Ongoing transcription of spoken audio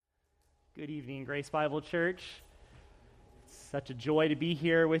Good evening, Grace Bible Church. It's such a joy to be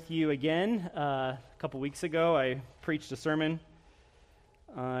here with you again. A couple weeks ago, I preached a sermon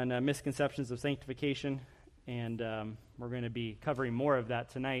on misconceptions of sanctification, and we're going to be covering more of that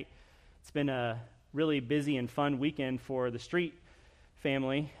tonight. It's been a really busy and fun weekend for the Street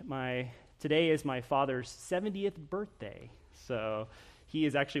family. Today is my father's 70th birthday, so he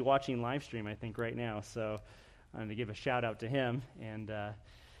is actually watching live stream, I think, right now, so I'm going to give a shout out to him, and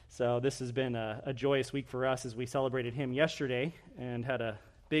so this has been a joyous week for us as we celebrated him yesterday and had a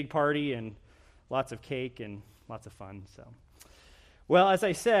big party and lots of cake and lots of fun. So, well, as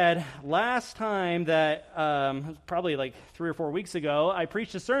I said, last time that, probably like 3 or 4 weeks ago, I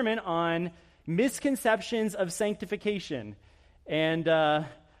preached a sermon on misconceptions of sanctification. And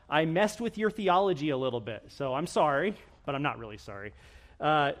I messed with your theology a little bit. So I'm sorry, but I'm not really sorry.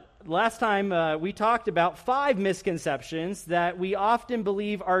 Last time, we talked about 5 misconceptions that we often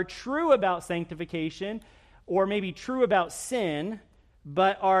believe are true about sanctification, or maybe true about sin,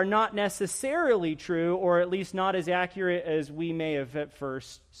 but are not necessarily true, or at least not as accurate as we may have at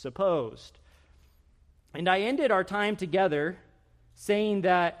first supposed. And I ended our time together saying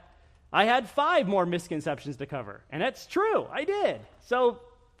that I had 5 more misconceptions to cover. And that's true, I did. So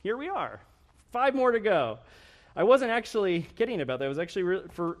here we are, 5 more to go. I wasn't actually kidding about that. It was actually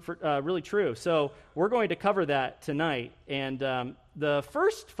really true. So we're going to cover that tonight. And the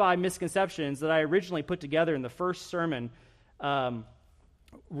first 5 misconceptions that I originally put together in the first sermon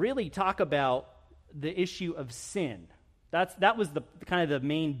really talk about the issue of sin. That was the kind of the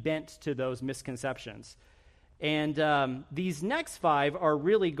main bent to those misconceptions. And these next 5 are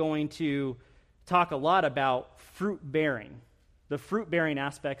really going to talk a lot about fruit-bearing, the fruit-bearing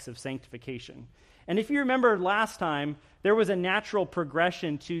aspects of sanctification. And if you remember last time, there was a natural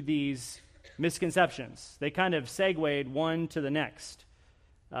progression to these misconceptions. They kind of segued one to the next.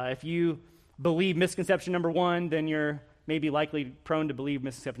 If you believe misconception number 1, then you're maybe likely prone to believe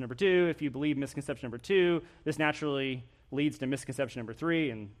misconception number 2. If you believe misconception number 2, this naturally leads to misconception number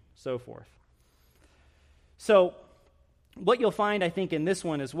 3, and so forth. So what you'll find, I think, in this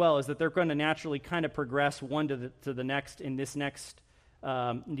one as well is that they're going to naturally kind of progress one to the next in these next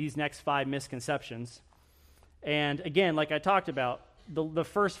 5 misconceptions. And again, like I talked about, the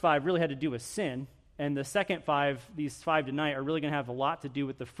first 5 really had to do with sin, and the second 5, these 5 tonight, are really going to have a lot to do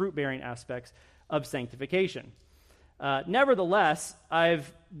with the fruit-bearing aspects of sanctification. Nevertheless,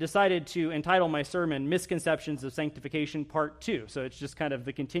 I've decided to entitle my sermon Misconceptions of Sanctification Part 2, so it's just kind of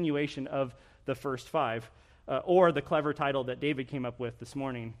the continuation of the first 5, or the clever title that David came up with this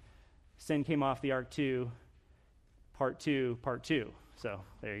morning, Sin Came Off the Ark 2, Part 2, Part 2. So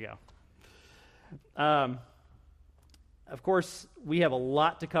there you go. Of course, we have a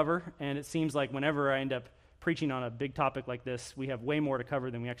lot to cover, and it seems like whenever I end up preaching on a big topic like this, we have way more to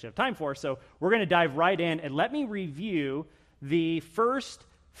cover than we actually have time for. So we're going to dive right in, and let me review the first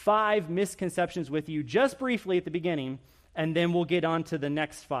 5 misconceptions with you just briefly at the beginning, and then we'll get on to the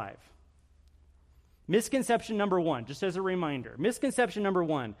next 5. Misconception number 1, just as a reminder. Misconception number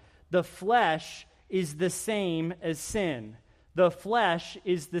 1, the flesh is the same as sin. The flesh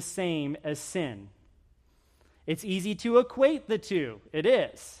is the same as sin. It's easy to equate the two. It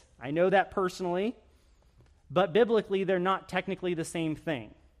is. I know that personally. But biblically, they're not technically the same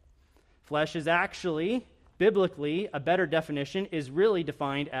thing. Flesh is actually, biblically, a better definition is really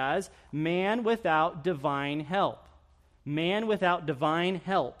defined as man without divine help. Man without divine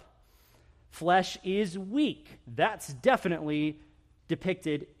help. Flesh is weak. That's definitely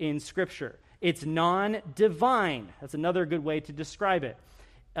depicted in Scripture. It's non-divine. That's another good way to describe it.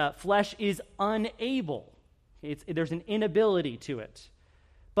 Flesh is unable. There's an inability to it.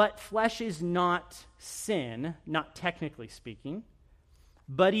 But flesh is not sin, not technically speaking.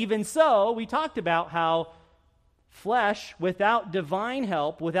 But even so, we talked about how flesh, without divine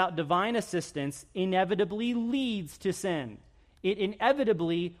help, without divine assistance, inevitably leads to sin. It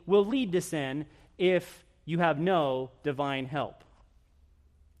inevitably will lead to sin if you have no divine help.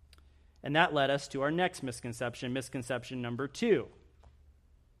 And that led us to our next misconception, misconception number 2.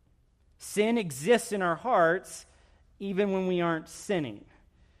 Sin exists in our hearts even when we aren't sinning.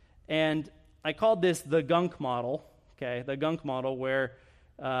 And I called this the gunk model, okay, the gunk model where,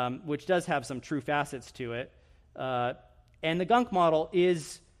 which does have some true facets to it. And the gunk model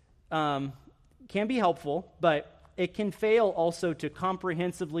can be helpful, but it can fail also to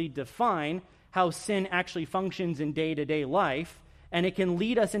comprehensively define how sin actually functions in day-to-day life. And it can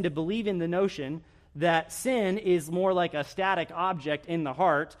lead us into believing the notion that sin is more like a static object in the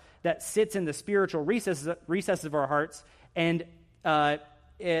heart that sits in the spiritual recesses of our hearts and at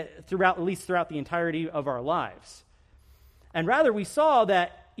least throughout the entirety of our lives. And rather, we saw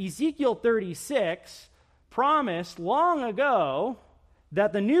that Ezekiel 36 promised long ago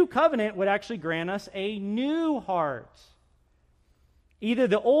that the new covenant would actually grant us a new heart. Either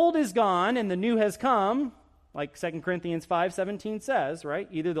the old is gone and the new has come, like 2 Corinthians 5:17 says, right?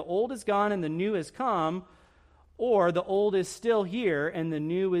 Either the old is gone and the new has come, or the old is still here and the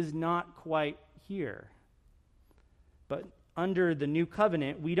new is not quite here. But under the new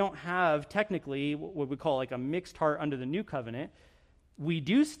covenant, we don't have technically what we call like a mixed heart under the new covenant. We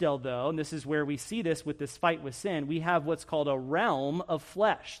do still, though, and this is where we see this with this fight with sin, we have what's called a realm of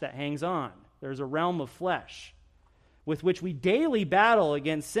flesh that hangs on. There's a realm of flesh with which we daily battle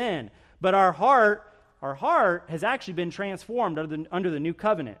against sin. But our heart has actually been transformed under the new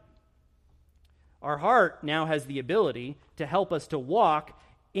covenant. Our heart now has the ability to help us to walk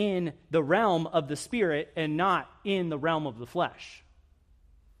in the realm of the Spirit and not in the realm of the flesh.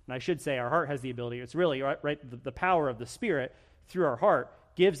 And I should say our heart has the ability. It's really right the power of the Spirit through our heart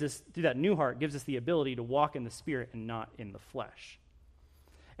gives us, through that new heart, gives us the ability to walk in the Spirit and not in the flesh.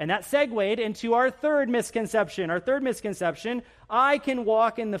 And that segued into our third misconception. Our third misconception, I can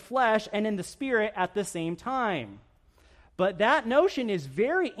walk in the flesh and in the Spirit at the same time. But that notion is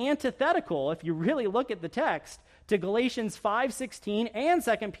very antithetical, if you really look at the text, to Galatians 5:16 and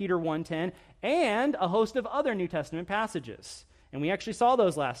 2 Peter 1:10 and a host of other New Testament passages. And we actually saw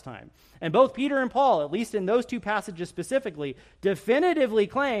those last time. And both Peter and Paul, at least in those two passages specifically, definitively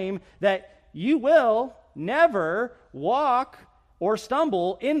claim that you will never walk or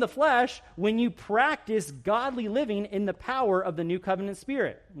stumble in the flesh when you practice godly living in the power of the new covenant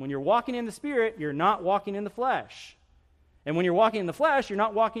Spirit. When you're walking in the Spirit, you're not walking in the flesh. And when you're walking in the flesh, you're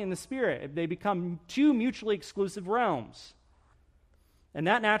not walking in the Spirit. They become two mutually exclusive realms. And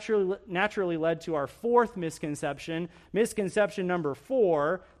that naturally led to our fourth misconception. Misconception number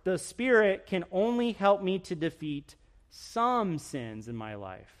 4, the Spirit can only help me to defeat some sins in my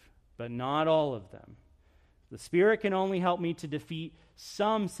life, but not all of them. The Spirit can only help me to defeat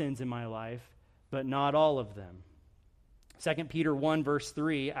some sins in my life, but not all of them. 2 Peter 1 verse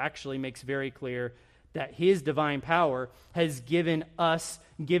 3 actually makes very clear that his divine power has given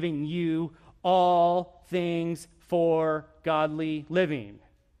you all things for godly living.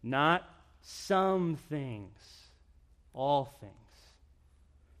 Not some things, all things.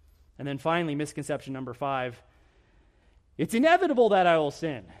 And then finally, misconception number 5, it's inevitable that I will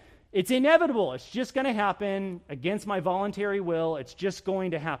sin. It's inevitable. It's just going to happen against my voluntary will. It's just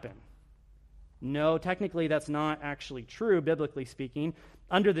going to happen. No, technically that's not actually true, biblically speaking.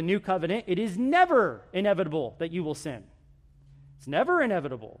 Under the new covenant, it is never inevitable that you will sin. It's never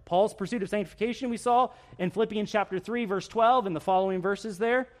inevitable. Paul's pursuit of sanctification we saw in Philippians chapter 3, verse 12, and the following verses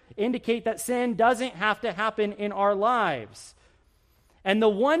there, indicate that sin doesn't have to happen in our lives. And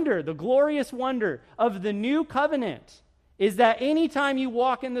the glorious wonder of the new covenant is that anytime you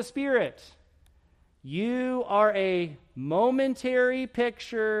walk in the Spirit, you are a momentary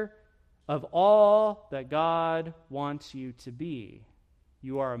picture of all that God wants you to be.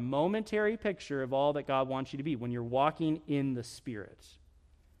 You are a momentary picture of all that God wants you to be when you're walking in the Spirit.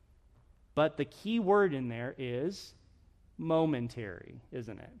 But the key word in there is momentary,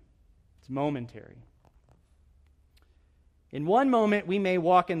 isn't it? It's momentary. In one moment, we may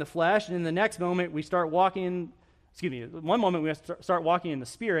walk in the flesh, and in the next moment, we start walking, one moment we start walking in the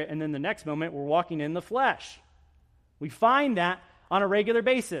Spirit, and then the next moment, we're walking in the flesh. We find that on a regular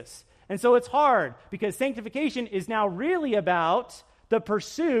basis. And so it's hard, because sanctification is now really about the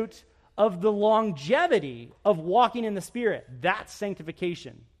pursuit of the longevity of walking in the Spirit. That's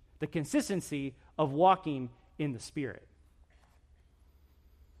sanctification, the consistency of walking in the Spirit.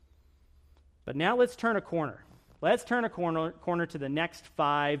 But now let's turn a corner. Let's turn a corner to the next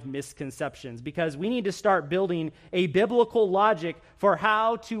 5 misconceptions, because we need to start building a biblical logic for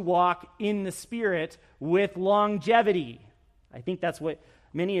how to walk in the Spirit with longevity. I think that's what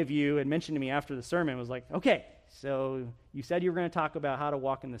many of you had mentioned to me after the sermon, was like, okay, so you said you were going to talk about how to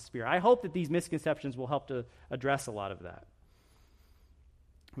walk in the Spirit. I hope that these misconceptions will help to address a lot of that.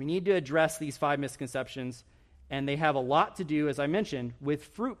 We need to address these 5 misconceptions, and they have a lot to do, as I mentioned, with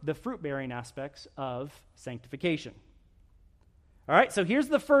the fruit-bearing aspects of sanctification. All right, so here's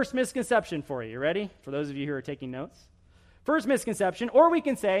the first misconception for you. You ready? For those of you who are taking notes. First misconception, or we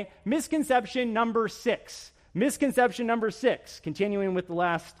can say misconception number 6. Misconception number 6, continuing with the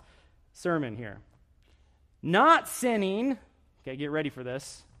last sermon here. Not sinning, okay, get ready for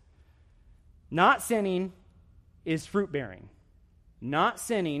this. Not sinning is fruit-bearing. Not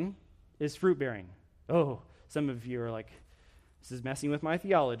sinning is fruit-bearing. Oh, some of you are like, this is messing with my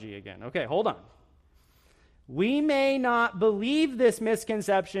theology again. Okay, hold on. We may not believe this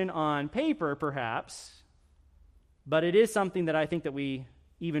misconception on paper, perhaps, but it is something that I think that we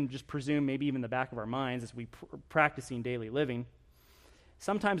even just presume maybe even the back of our minds as we practicing daily living.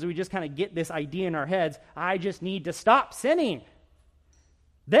 Sometimes we just kind of get this idea in our heads, I just need to stop sinning.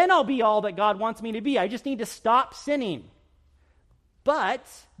 Then I'll be all that God wants me to be. I just need to stop sinning. But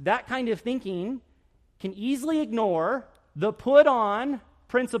that kind of thinking can easily ignore the put-on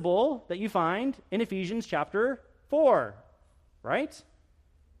principle that you find in Ephesians chapter 4, right?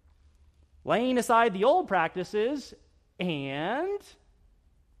 Laying aside the old practices and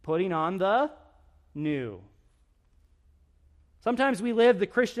putting on the new. Sometimes we live the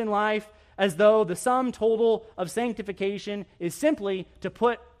Christian life as though the sum total of sanctification is simply to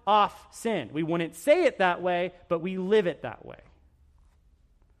put off sin. We wouldn't say it that way, but we live it that way.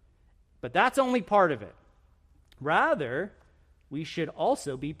 But that's only part of it. Rather, we should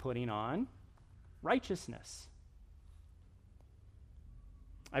also be putting on righteousness.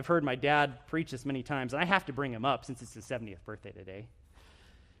 I've heard my dad preach this many times, and I have to bring him up since it's his 70th birthday today.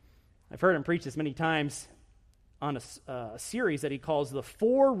 I've heard him preach this many times on a series that he calls the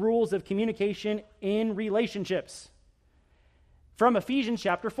 4 Rules of Communication in Relationships, from Ephesians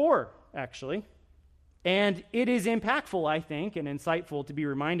chapter 4, actually. And it is impactful, I think, and insightful to be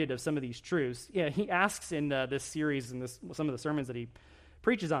reminded of some of these truths. Yeah, he asks in this series and some of the sermons that he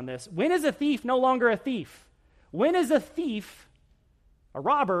preaches on this, when is a thief no longer a thief? When is a thief, a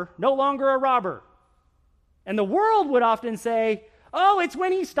robber, no longer a robber? And the world would often say, oh, it's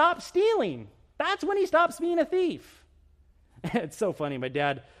when he stops stealing. That's when he stops being a thief. It's so funny. My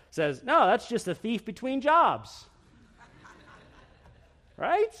dad says, no, that's just a thief between jobs.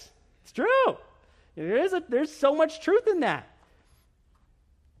 Right? It's true. There's so much truth in that.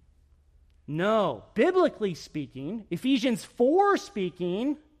 No, biblically speaking, Ephesians 4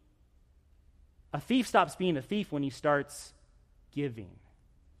 speaking, a thief stops being a thief when he starts giving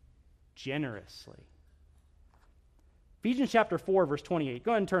generously. Ephesians chapter 4, verse 28.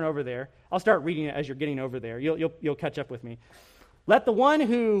 Go ahead and turn over there. I'll start reading it as you're getting over there. You'll catch up with me. Let the one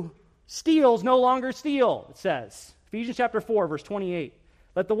who steals no longer steal, it says. Ephesians chapter 4, verse 28.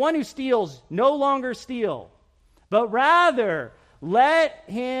 Let the one who steals no longer steal, but rather let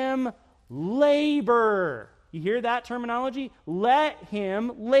him labor. You hear that terminology? Let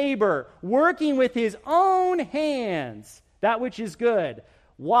him labor, working with his own hands, that which is good.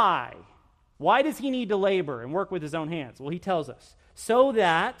 Why? Why does he need to labor and work with his own hands? Well, he tells us, so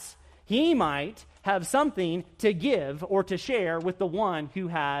that he might have something to give or to share with the one who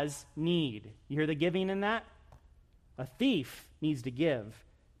has need. You hear the giving in that? A thief needs to give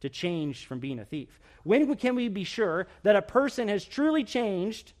to change from being a thief. When can we be sure that a person has truly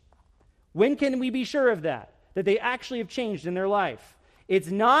changed? When can we be sure of that? That they actually have changed in their life? It's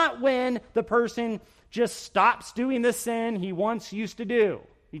not when the person just stops doing the sin he once used to do.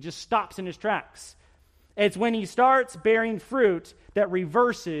 He just stops in his tracks. It's when he starts bearing fruit that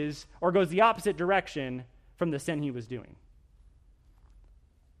reverses or goes the opposite direction from the sin he was doing.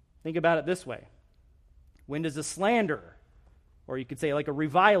 Think about it this way. When does a slanderer, or you could say like a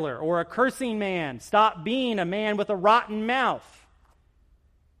reviler or a cursing man, stop being a man with a rotten mouth?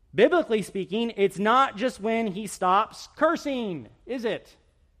 Biblically speaking, it's not just when he stops cursing, is it?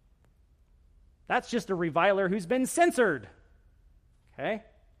 That's just a reviler who's been censored. Okay?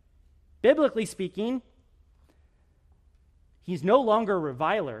 Biblically speaking, he's no longer a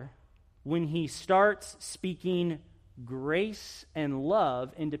reviler when he starts speaking grace and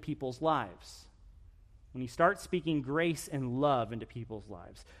love into people's lives. When he starts speaking grace and love into people's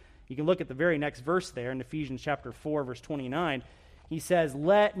lives. You can look at the very next verse there in Ephesians chapter 4, verse 29. He says,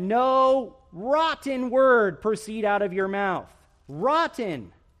 let no rotten word proceed out of your mouth.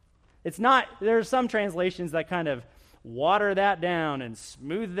 Rotten. It's not, there's some translations that kind of water that down and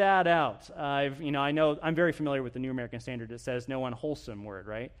smooth that out. I know I'm very familiar with the New American Standard that says no unwholesome word,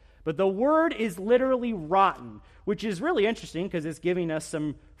 right? But the word is literally rotten, which is really interesting because it's giving us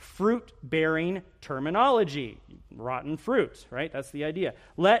some fruit-bearing terminology. Rotten fruit, right? That's the idea.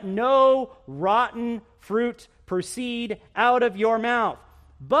 Let no rotten fruit proceed out of your mouth,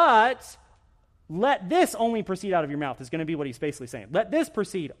 but let this only proceed out of your mouth is going to be what he's basically saying. Let this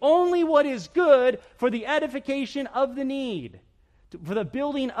proceed. Only what is good for the edification of the need, for the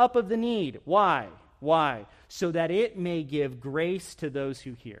building up of the need. Why? Why? So that it may give grace to those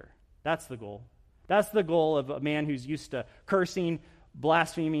who hear. That's the goal. That's the goal of a man who's used to cursing,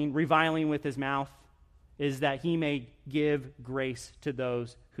 blaspheming, reviling with his mouth, is that he may give grace to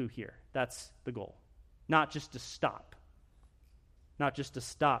those who hear. That's the goal. Not just to stop. Not just to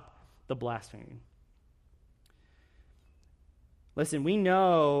stop the blaspheming. Listen, we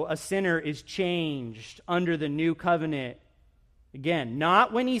know a sinner is changed under the new covenant Again,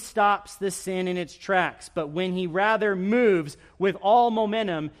 not when he stops the sin in its tracks, but when he rather moves with all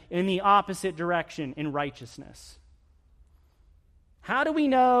momentum in the opposite direction in righteousness. How do we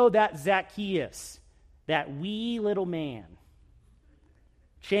know that Zacchaeus, that wee little man,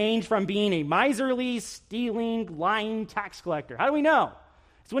 changed from being a miserly, stealing, lying tax collector? How do we know?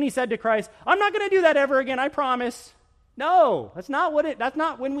 It's when he said to Christ, I'm not going to do that ever again, I promise. No, that's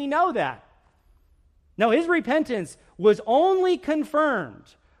not when we know that. No, his repentance was only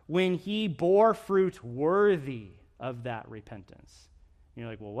confirmed when he bore fruit worthy of that repentance. And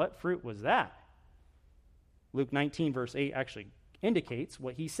you're like, well, what fruit was that? Luke 19, verse 8 actually indicates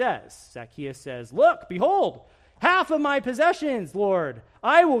what he says. Zacchaeus says, look, behold, half of my possessions, Lord,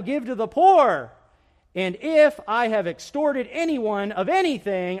 I will give to the poor. And if I have extorted anyone of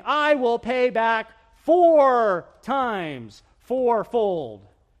anything, I will pay back 4 times, fourfold,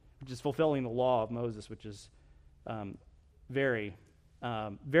 which is fulfilling the law of Moses, which is very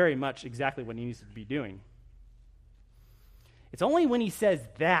much exactly what he needs to be doing. It's only when he says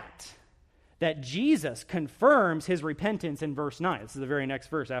that Jesus confirms his repentance in verse 9. This is the very next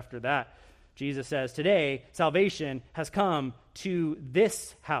verse after that. Jesus says, today salvation has come to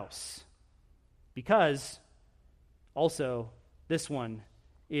this house, because also this one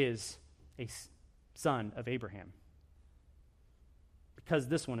is a son of Abraham. Because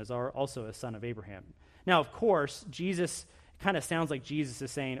this one is also a son of Abraham. Now, of course, Jesus kind of sounds like Jesus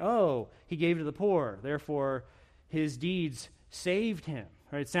is saying, oh, he gave to the poor, therefore his deeds saved him.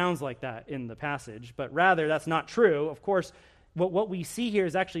 Right? It sounds like that in the passage, but rather that's not true. Of course, what we see here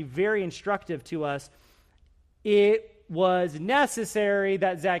is actually very instructive to us. It was necessary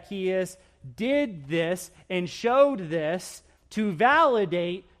that Zacchaeus did this and showed this to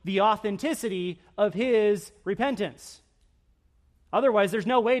validate the authenticity of his repentance. Otherwise, there's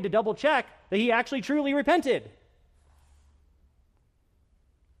no way to double check that he actually truly repented.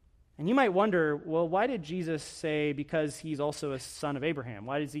 And you might wonder, well, why did Jesus say because he's also a son of Abraham?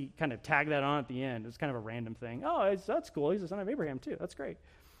 Why does he kind of tag that on at the end? It's kind of a random thing. Oh, that's cool. He's a son of Abraham too. That's great.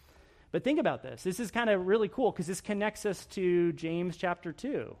 But think about this. This is kind of really cool because this connects us to James chapter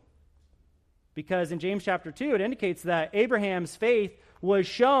 2. Because in James chapter 2, it indicates that Abraham's faith was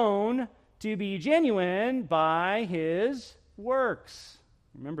shown to be genuine by his works.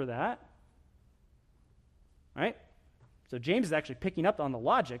 Remember that? Right? So James is actually picking up on the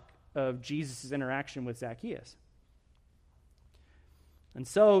logic of Jesus' interaction with Zacchaeus. And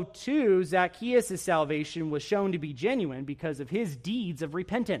so, too, Zacchaeus' salvation was shown to be genuine because of his deeds of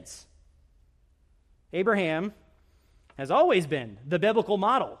repentance. Abraham has always been the biblical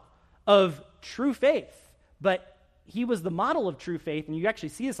model of true faith, but he was the model of true faith, and you actually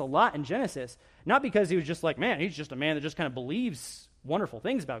see this a lot in Genesis, not because he was just like, man, he's just a man that just kind of believes wonderful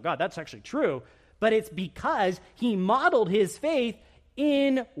things about God. That's actually true, but it's because he modeled his faith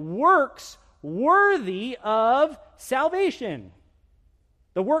in works worthy of salvation.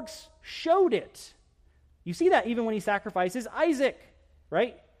 The works showed it. You see that even when he sacrifices Isaac,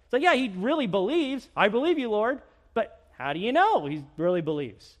 right? So yeah, he really believes, I believe you, Lord, but how do you know he really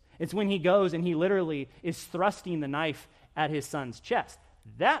believes? It's when he goes and he literally is thrusting the knife at his son's chest.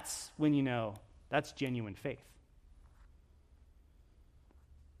 That's when you know that's genuine faith.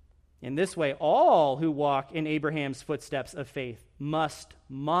 In this way, all who walk in Abraham's footsteps of faith must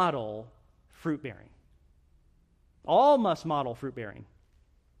model fruit-bearing. All must model fruit-bearing.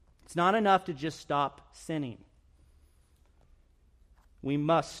 It's not enough to just stop sinning. We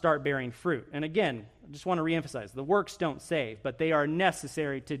must start bearing fruit. And again, I just want to reemphasize, the works don't save, but they are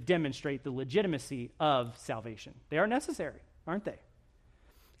necessary to demonstrate the legitimacy of salvation. They are necessary, aren't they?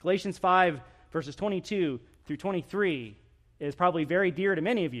 Galatians 5, verses 22 through 23 is probably very dear to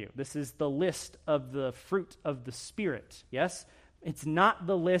many of you. This is the list of the fruit of the Spirit, yes? It's not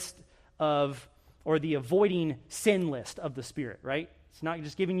the list of, or the avoiding sin list of the Spirit, right? It's not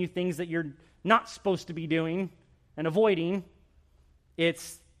just giving you things that you're not supposed to be doing and avoiding.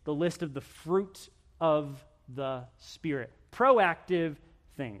 It's the list of the fruit of the Spirit. Proactive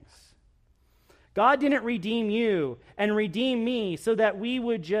things. God didn't redeem you and redeem me so that we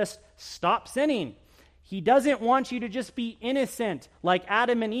would just stop sinning. He doesn't want you to just be innocent like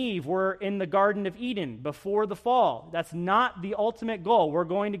Adam and Eve were in the Garden of Eden before the fall. That's not the ultimate goal. We're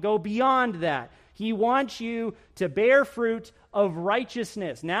going to go beyond that. He wants you to bear fruit of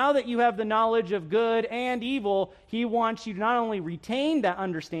righteousness. Now that you have the knowledge of good and evil, he wants you to not only retain that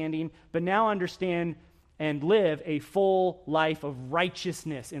understanding, but now understand and live a full life of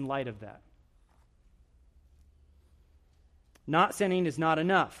righteousness in light of that. Not sinning is not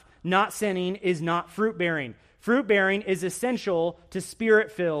enough. Not sinning is not fruit-bearing. Fruit-bearing is essential to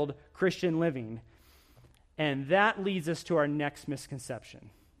Spirit-filled Christian living. And that leads us to our next misconception.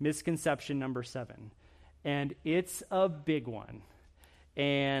 Misconception number 7. And it's a big one,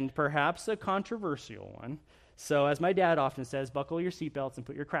 and perhaps a controversial one. So as my dad often says, buckle your seatbelts and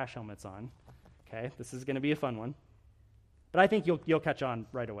put your crash helmets on. Okay, this is going to be a fun one. But I think you'll catch on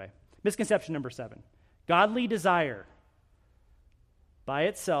right away. Misconception number 7. Godly desire by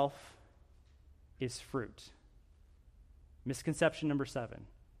itself is fruit. Misconception number 7.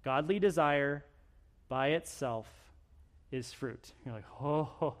 Godly desire by itself is fruit. You're like,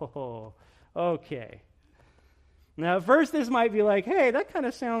 oh, okay. Now, at first, this might be like, hey, that kind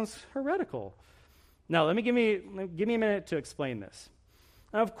of sounds heretical. Now, give me a minute to explain this.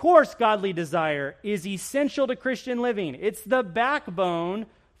 Now, of course, godly desire is essential to Christian living. It's the backbone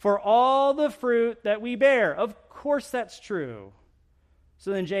for all the fruit that we bear. Of course, that's true.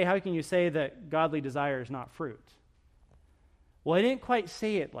 So then, Jay, how can you say that godly desire is not fruit? Well, I didn't quite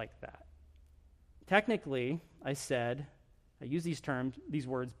say it like that. Technically, I use these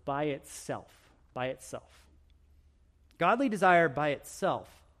words, by itself. By itself. Godly desire by itself,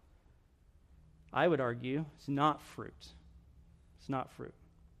 I would argue, is not fruit. It's not fruit.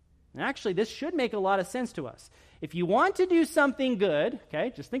 And actually, this should make a lot of sense to us. If you want to do something good,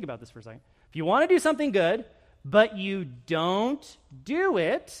 okay, just think about this for a second. If you want to do something good, but you don't do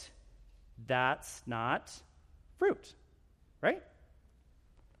it, that's not fruit, right?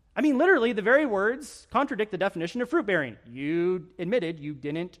 I mean, literally, the very words contradict the definition of fruit bearing. You admitted you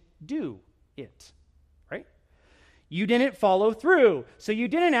didn't do it, right? You didn't follow through, so you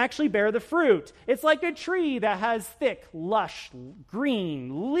didn't actually bear the fruit. It's like a tree that has thick, lush,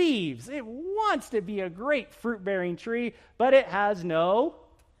 green leaves. It wants to be a great fruit-bearing tree, but it has no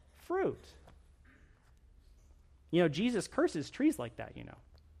fruit. You know, Jesus curses trees like that, you know.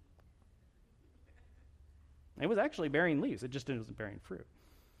 It was actually bearing leaves. It just wasn't bearing fruit.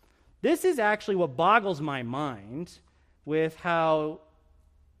 This is actually what boggles my mind with how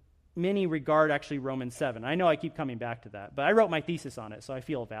many regard actually Romans 7. I know I keep coming back to that, but I wrote my thesis on it, so I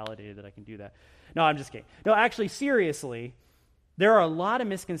feel validated that I can do that. No, I'm just kidding. No, actually, seriously, there are a lot of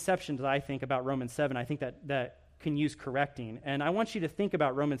misconceptions, I think, about Romans 7. I think that can use correcting, and I want you to think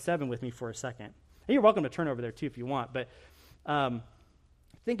about Romans 7 with me for a second. And you're welcome to turn over there, too, if you want, but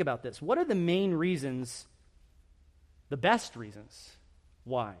think about this. What are the main reasons, the best reasons,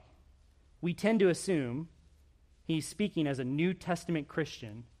 why we tend to assume he's speaking as a New Testament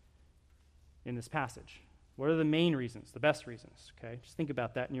Christian in this passage? What are the main reasons, the best reasons? Okay, just think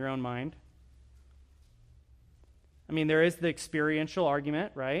about that in your own mind. I mean, there is the experiential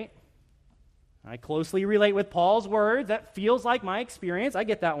argument, right? I closely relate with Paul's words. That feels like my experience. I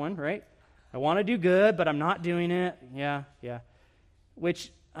get that one, right? I want to do good, but I'm not doing it. Yeah.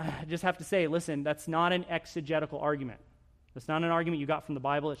 Which, I just have to say, listen, that's not an exegetical argument. That's not an argument you got from the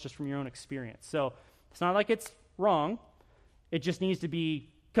Bible. It's just from your own experience. So it's not like it's wrong. It just needs to be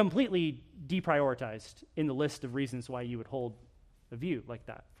completely deprioritized in the list of reasons why you would hold a view like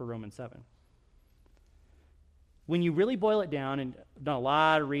that for Romans 7. When you really boil it down, and I've done a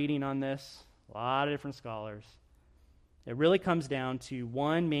lot of reading on this, a lot of different scholars, it really comes down to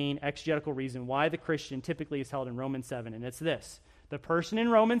one main exegetical reason why the Christian typically is held in Romans 7, and it's this. The person in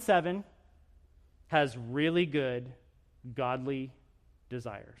Romans 7 has really good godly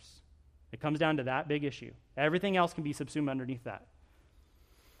desires. It comes down to that big issue. Everything else can be subsumed underneath that.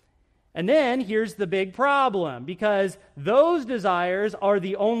 And then here's the big problem, because those desires are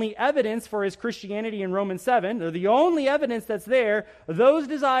the only evidence for his Christianity in Romans 7. They're the only evidence that's there. Those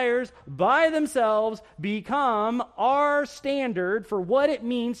desires by themselves become our standard for what it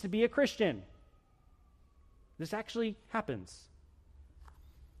means to be a Christian. This actually happens.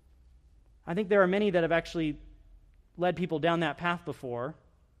 I think there are many that have actually led people down that path before.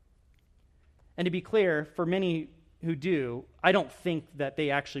 And to be clear, for many who do, I don't think that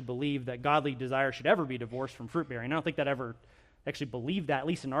they actually believe that godly desire should ever be divorced from fruit bearing. I don't think that ever actually believed that, at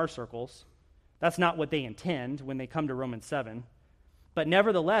least in our circles. That's not what they intend when they come to Romans 7. But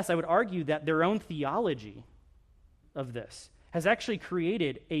nevertheless, I would argue that their own theology of this has actually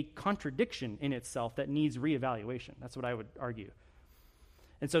created a contradiction in itself that needs reevaluation. That's what I would argue.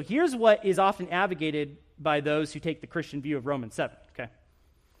 And so here's what is often advocated by those who take the Christian view of Romans 7, okay?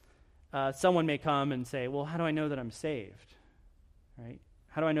 Someone may come and say, well, how do I know that I'm saved? Right?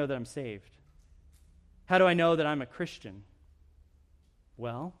 How do I know that I'm saved? How do I know that I'm a Christian?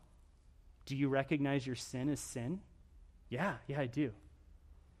 Well, do you recognize your sin as sin? Yeah, I do.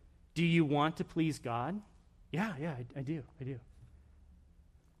 Do you want to please God? Yeah, I do.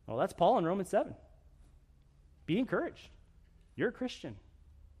 Well, that's Paul in Romans 7. Be encouraged. You're a Christian.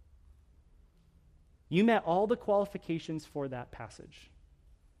 You met all the qualifications for that passage.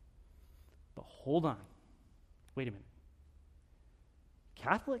 But hold on. Wait a minute.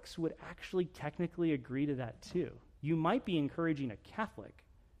 Catholics would actually technically agree to that too. You might be encouraging a Catholic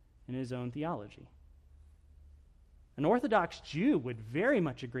in his own theology. An Orthodox Jew would very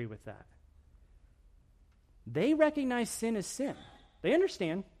much agree with that. They recognize sin as sin. They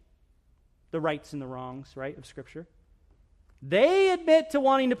understand the rights and the wrongs, right, of Scripture. They admit to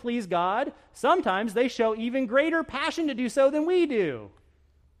wanting to please God. Sometimes they show even greater passion to do so than we do.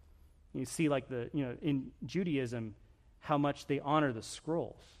 You see, like in Judaism, how much they honor the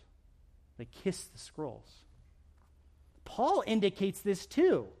scrolls. They kiss the scrolls. Paul indicates this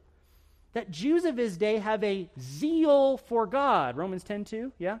too, that Jews of his day have a zeal for God. Romans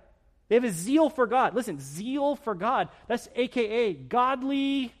 10:2, yeah? They have a zeal for God. Listen, zeal for God. That's AKA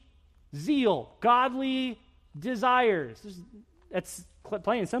godly zeal, godly desires. That's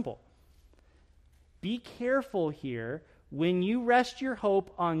plain and simple. Be careful here when you rest your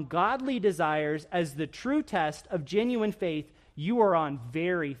hope on godly desires as the true test of genuine faith. You are on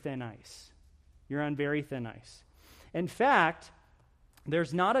very thin ice. You're on very thin ice. In fact,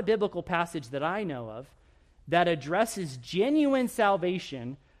 there's not a biblical passage that I know of that addresses genuine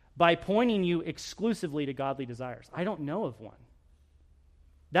salvation by pointing you exclusively to godly desires. I don't know of one.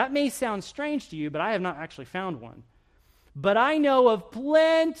 That may sound strange to you, but I have not actually found one. But I know of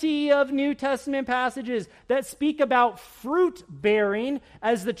plenty of New Testament passages that speak about fruit bearing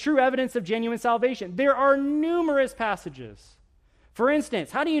as the true evidence of genuine salvation. There are numerous passages. For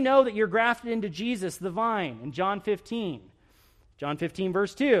instance, how do you know that you're grafted into Jesus, the vine, in John 15? John 15,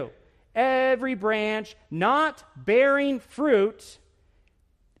 verse 2. Every branch not bearing fruit,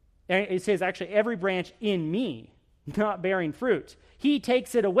 it says actually every branch in me not bearing fruit, he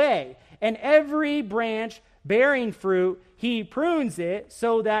takes it away. And every branch bearing fruit, he prunes it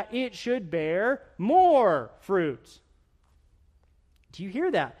so that it should bear more fruit. Do you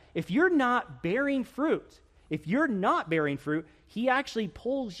hear that? If you're not bearing fruit, he actually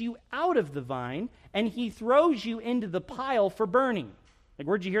pulls you out of the vine and he throws you into the pile for burning. Like,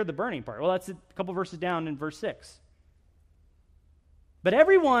 where'd you hear the burning part? Well, that's a couple verses down in verse 6. But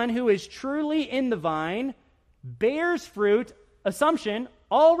everyone who is truly in the vine bears fruit, assumption,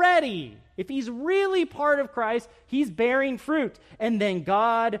 already. If he's really part of Christ, he's bearing fruit. And then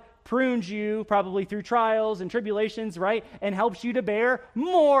God prunes you, probably through trials and tribulations, right? And helps you to bear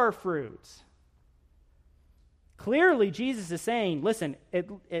more fruit. Clearly, Jesus is saying, listen,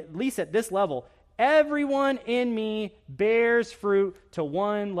 at least at this level, everyone in me bears fruit to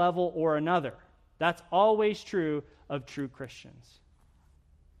one level or another. That's always true of true Christians.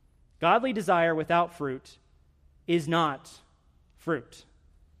 Godly desire without fruit is not fruit.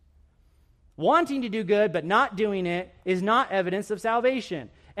 Wanting to do good but not doing it is not evidence of salvation.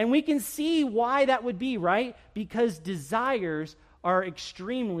 And we can see why that would be, right? Because desires are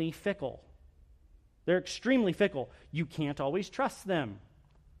extremely fickle. They're extremely fickle. You can't always trust them.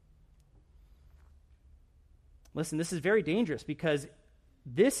 Listen, this is very dangerous because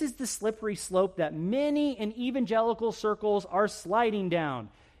this is the slippery slope that many in evangelical circles are sliding down.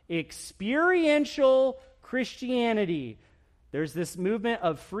 Experiential Christianity. There's this movement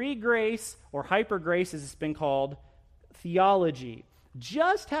of free grace, or hyper grace as it's been called, theology.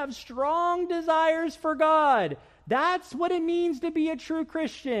 Just have strong desires for God. That's what it means to be a true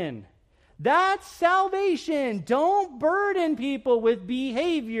Christian. That's salvation. Don't burden people with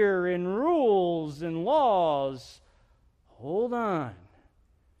behavior and rules and laws. Hold on.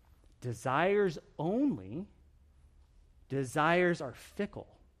 Desires only. Desires are fickle.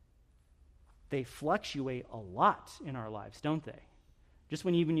 They fluctuate a lot in our lives, don't they? Just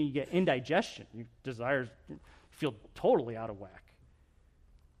when even you get indigestion, your desires feel totally out of whack.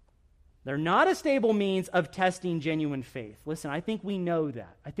 They're not a stable means of testing genuine faith. Listen, I think we know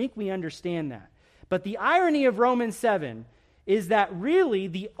that. I think we understand that. But the irony of Romans 7 is that really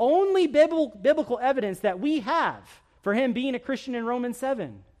the only biblical evidence that we have for him being a Christian in Romans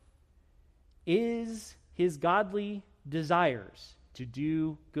 7 is his godly desires to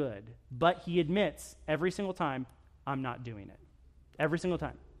do good. But he admits every single time, I'm not doing it. Every single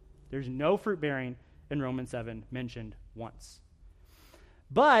time. There's no fruit bearing in Romans 7 mentioned once.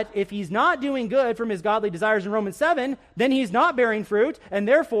 But if he's not doing good from his godly desires in Romans 7, then he's not bearing fruit, and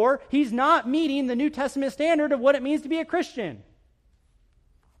therefore he's not meeting the New Testament standard of what it means to be a Christian.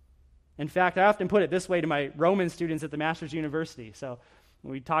 In fact, I often put it this way to my Roman students at the Master's University. So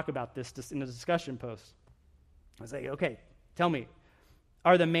when we talk about this in the discussion post, I say, okay, tell me,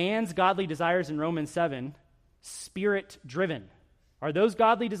 are the man's godly desires in Romans 7 spirit-driven? Are those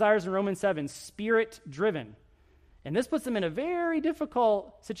godly desires in Romans 7 spirit-driven? And this puts them in a very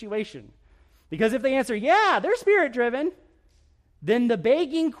difficult situation. Because if they answer, yeah, they're spirit-driven, then the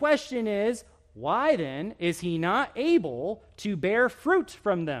begging question is, why then is he not able to bear fruit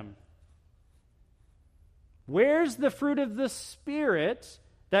from them? Where's the fruit of the Spirit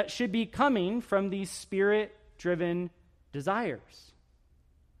that should be coming from these Spirit-driven desires?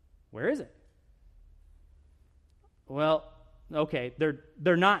 Where is it? Well, okay,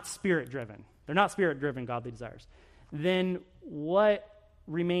 they're not Spirit-driven. They're not Spirit-driven godly desires. Then what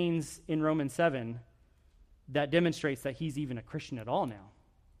remains in Romans 7 that demonstrates that he's even a Christian at all now,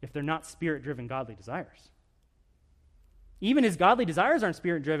 if they're not Spirit-driven godly desires? Even his godly desires aren't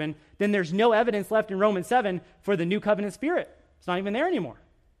Spirit-driven, then there's no evidence left in Romans 7 for the new covenant Spirit. It's not even there anymore.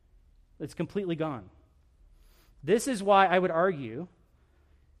 It's completely gone. This is why I would argue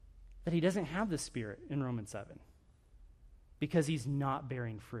that he doesn't have the Spirit in Romans 7, because he's not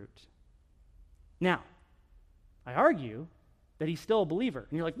bearing fruit. Now, I argue that he's still a believer.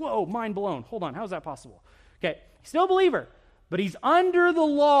 And you're like, whoa, mind blown. Hold on, how is that possible? Okay, he's still a believer, but he's under the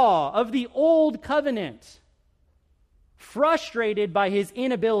law of the old covenant, frustrated by his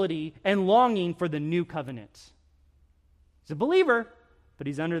inability and longing for the new covenant. He's a believer, but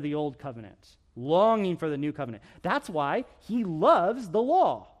he's under the old covenant, longing for the new covenant. That's why he loves the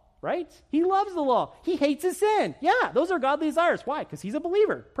law, right? He loves the law. He hates his sin. Yeah, those are godly desires. Why? Because he's a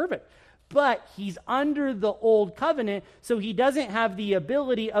believer. Perfect. But he's under the old covenant, so he doesn't have the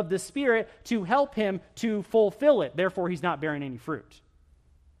ability of the Spirit to help him to fulfill it. Therefore, he's not bearing any fruit.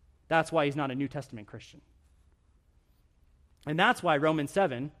 That's why he's not a New Testament Christian. And that's why Romans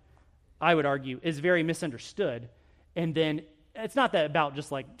 7, I would argue, is very misunderstood. And then it's not that about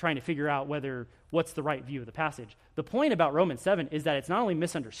just like trying to figure out what's the right view of the passage. The point about Romans 7 is that it's not only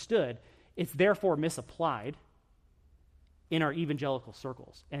misunderstood, it's therefore misapplied in our evangelical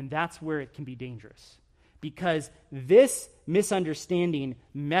circles. And that's where it can be dangerous, because this misunderstanding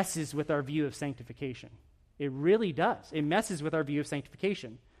messes with our view of sanctification. It really does. It messes with our view of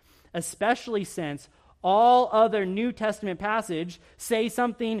sanctification, especially since all other New Testament passages say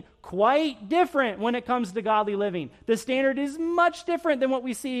something quite different when it comes to godly living. The standard is much different than what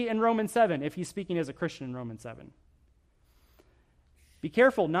we see in Romans 7, if he's speaking as a Christian in Romans 7. Be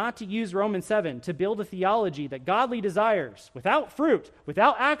careful not to use Romans 7 to build a theology that godly desires, without fruit,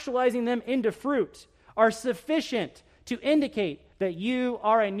 without actualizing them into fruit, are sufficient to indicate that you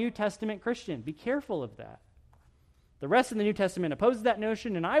are a New Testament Christian. Be careful of that. The rest of the New Testament opposes that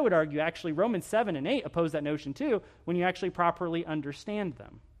notion, and I would argue actually Romans 7 and 8 oppose that notion too when you actually properly understand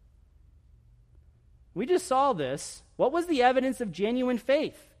them. We just saw this. What was the evidence of genuine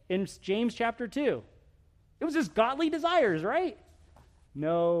faith in James chapter 2? It was his godly desires, right?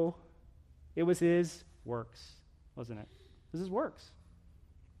 No, it was his works, wasn't it? It was his works.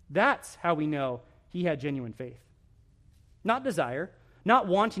 That's how we know he had genuine faith. Not desire, not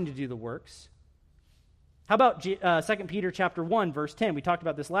wanting to do the works. How about 2 Peter chapter 1, verse 10? We talked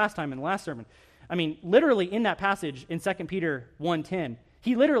about this last time in the last sermon. I mean, literally in that passage in 2 Peter 1:10,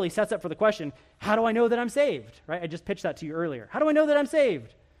 he literally sets up for the question, how do I know that I'm saved? Right? I just pitched that to you earlier. How do I know that I'm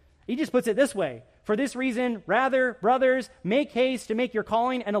saved? He just puts it this way. For this reason, rather, brothers, make haste to make your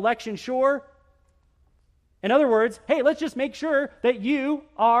calling and election sure. In other words, hey, let's just make sure that you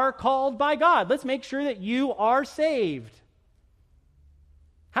are called by God. Let's make sure that you are saved.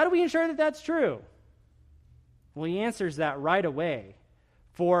 How do we ensure that that's true? Well, he answers that right away.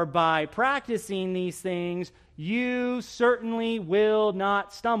 For by practicing these things, you certainly will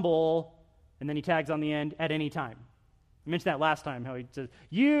not stumble. And then he tags on the end, at any time. I mentioned that last time, how he says,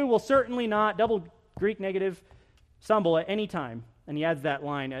 you will certainly not, double Greek negative, stumble at any time. And he adds that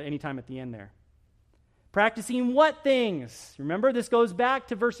line, at any time, at the end there. Practicing what things? Remember, this goes back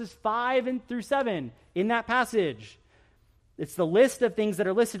to verses 5 and through 7 in that passage. It's the list of things that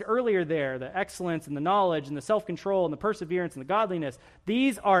are listed earlier there, the excellence and the knowledge and the self-control and the perseverance and the godliness.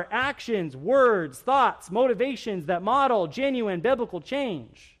 These are actions, words, thoughts, motivations that model genuine biblical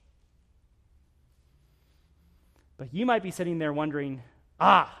change. But you might be sitting there wondering,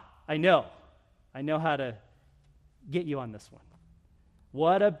 I know how to get you on this one.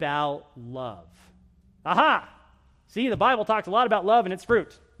 What about love? Aha! See, the Bible talks a lot about love and its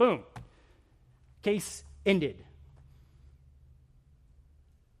fruit. Boom. Case ended.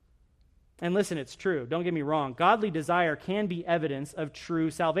 And listen, it's true. Don't get me wrong. Godly desire can be evidence of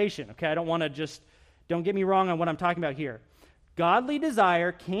true salvation. Okay, don't get me wrong on what I'm talking about here. Godly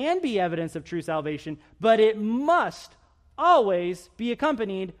desire can be evidence of true salvation, but it must always be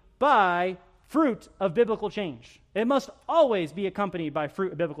accompanied by fruit of biblical change. It must always be accompanied by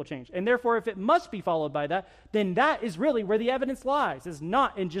fruit of biblical change. And therefore, if it must be followed by that, then that is really where the evidence lies. It's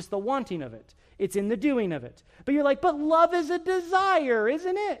not in just the wanting of it. It's in the doing of it. But you're like, but love is a desire,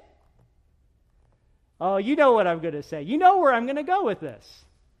 isn't it? Oh, you know what I'm going to say. You know where I'm going to go with this.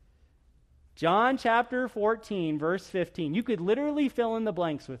 John chapter 14, verse 15. You could literally fill in the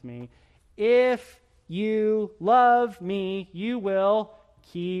blanks with me. If you love me, you will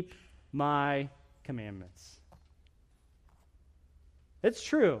keep my commandments. It's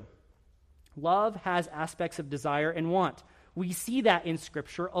true. Love has aspects of desire and want. We see that in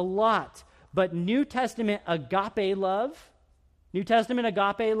Scripture a lot. But New Testament agape love,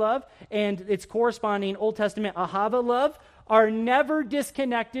 and its corresponding Old Testament ahava love are never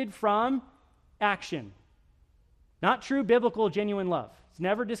disconnected from action. Not true biblical genuine love. It's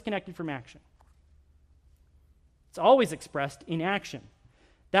never disconnected from action. It's always expressed in action.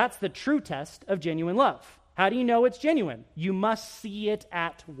 That's the true test of genuine love. How do you know it's genuine? You must see it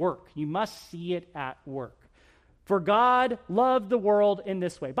at work. You must see it at work. For God loved the world in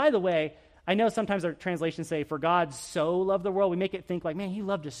this way. By the way, I know sometimes our translations say, for God so loved the world. We make it think like, man, he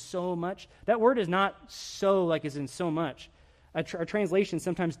loved us so much. That word is not so like as in so much. Our translations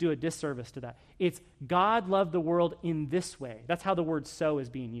sometimes do a disservice to that. It's God loved the world in this way. That's how the word so is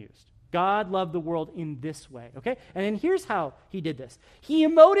being used. God loved the world in this way, okay? And then here's how he did this. He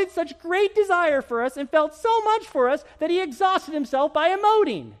emoted such great desire for us and felt so much for us that he exhausted himself by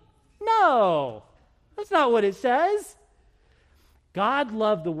emoting. No, that's not what it says. God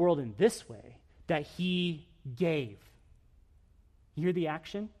loved the world in this way, that he gave. You hear the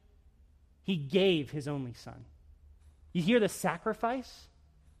action? He gave his only son. You hear the sacrifice?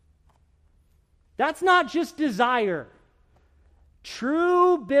 That's not just desire.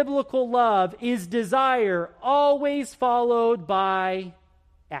 True biblical love is desire always followed by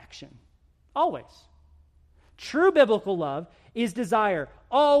action. Always. True biblical love is desire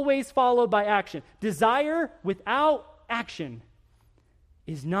always followed by action. Desire without action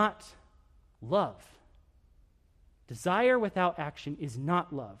is not love. Desire without action is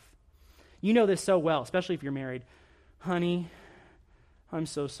not love. You know this so well, especially if you're married. Honey, I'm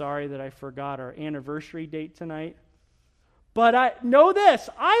so sorry that I forgot our anniversary date tonight. But I know this,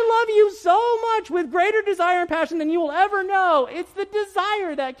 I love you so much with greater desire and passion than you will ever know. It's the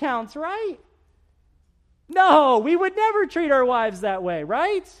desire that counts, right? No, we would never treat our wives that way,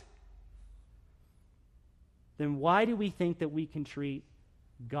 right? Then why do we think that we can treat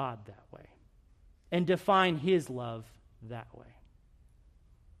God that way and define his love that way?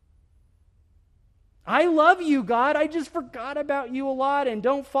 I love you, God. I just forgot about you a lot and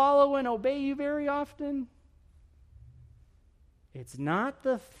don't follow and obey you very often. It's not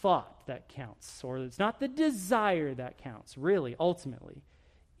the thought that counts, or it's not the desire that counts, really, ultimately.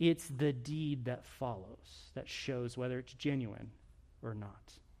 It's the deed that follows that shows whether it's genuine or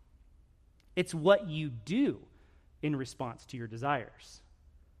not. It's what you do in response to your desires.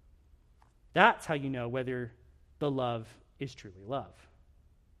 That's how you know whether the love is truly love.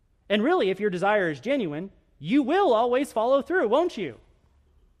 And really, if your desire is genuine, you will always follow through, won't you?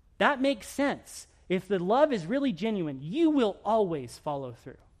 That makes sense. If the love is really genuine, you will always follow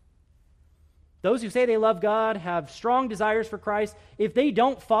through. Those who say they love God have strong desires for Christ. If they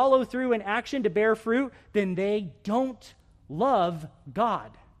don't follow through in action to bear fruit, then they don't love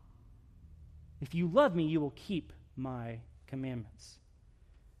God. If you love me, you will keep my commandments.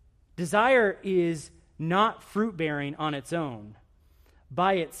 Desire is not fruit-bearing on its own.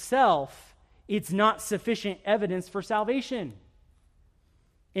 By itself, it's not sufficient evidence for salvation.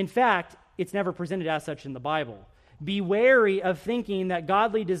 In fact, it's never presented as such in the Bible. Be wary of thinking that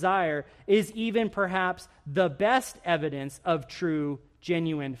godly desire is even perhaps the best evidence of true,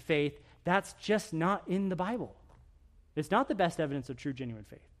 genuine faith. That's just not in the Bible. It's not the best evidence of true, genuine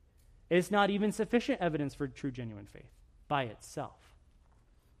faith. It's not even sufficient evidence for true, genuine faith by itself.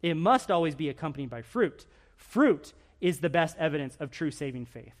 It must always be accompanied by fruit. Fruit is the best evidence of true saving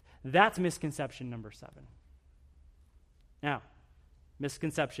faith. That's misconception number 7. Now,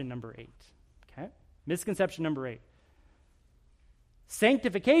 misconception number 8. Okay? Misconception number 8.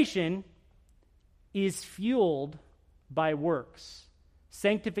 Sanctification is fueled by works.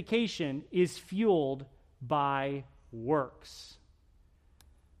 Sanctification is fueled by works.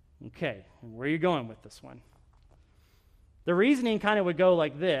 Okay, where are you going with this one? The reasoning kind of would go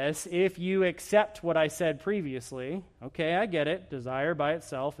like this. If you accept what I said previously, okay, I get it. Desire by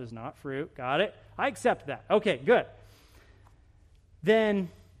itself is not fruit. Got it? I accept that. Okay, good. Then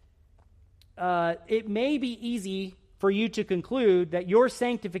it may be easy for you to conclude that your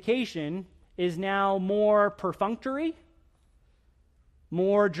sanctification is now more perfunctory,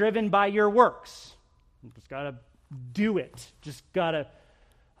 more driven by your works. You just got to do it.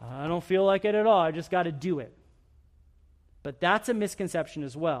 I don't feel like it at all. I just got to do it. But that's a misconception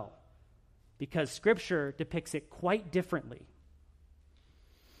as well, because Scripture depicts it quite differently.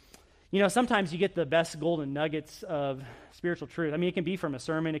 Sometimes you get the best golden nuggets of spiritual truth. I mean, it can be from a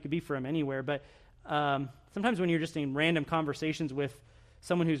sermon, it could be from anywhere, but sometimes when you're just in random conversations with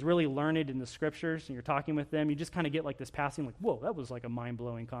someone who's really learned in the scriptures and you're talking with them, you just kind of get like this passing, like, whoa, that was like a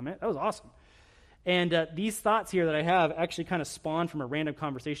mind-blowing comment. That was awesome. And these thoughts here that I have actually kind of spawned from a random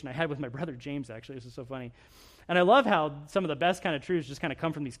conversation I had with my brother James, actually. This is so funny. And I love how some of the best kind of truths just kind of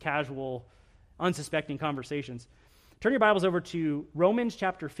come from these casual, unsuspecting conversations. Turn your Bibles over to Romans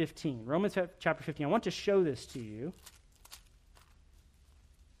chapter 15. Romans chapter 15. I want to show this to you.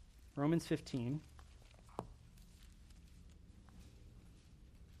 Romans 15.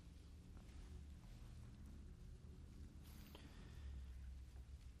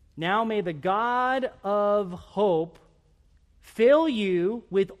 Now may the God of hope fill you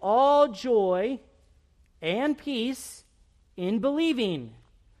with all joy and peace in believing,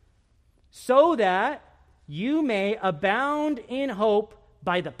 so that you may abound in hope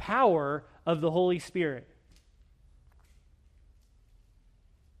by the power of the Holy Spirit.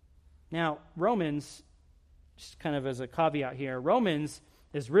 Now, Romans, just kind of as a caveat here, Romans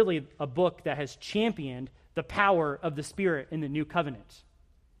is really a book that has championed the power of the Spirit in the New Covenant.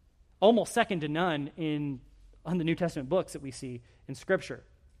 Almost second to none on the New Testament books that we see in Scripture.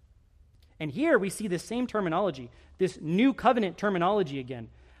 And here we see this same terminology, this New Covenant terminology again,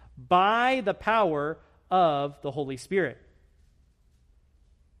 by the power of the Holy Spirit.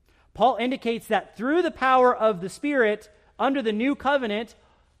 Paul indicates that through the power of the Spirit, under the New Covenant,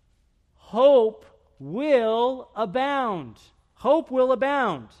 hope will abound. Hope will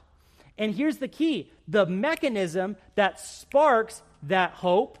abound. And here's the key. The mechanism that sparks that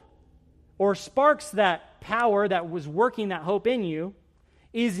hope, or sparks that power that was working that hope in you,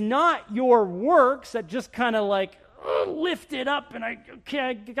 is not your works that just kind of like lift it up and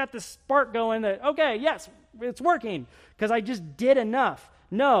I got this spark going that, okay, yes, it's working because I just did enough.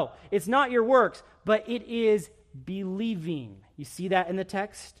 No, it's not your works, but it is believing. You see that in the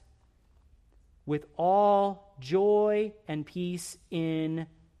text? With all joy and peace in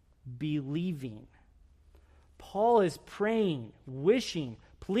believing. Paul is praying, wishing,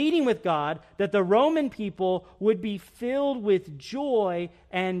 pleading with God that the Roman people would be filled with joy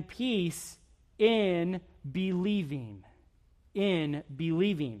and peace in believing. In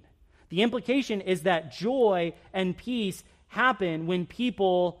believing. The implication is that joy and peace happen when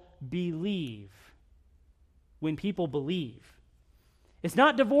people believe. When people believe. It's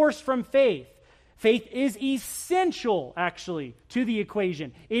not divorced from faith. Faith is essential, actually, to the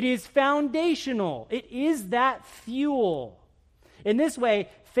equation. It is foundational. It is that fuel. In this way,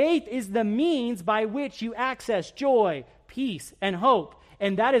 faith is the means by which you access joy, peace, and hope.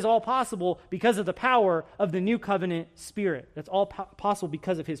 And that is all possible because of the power of the New Covenant Spirit. That's all possible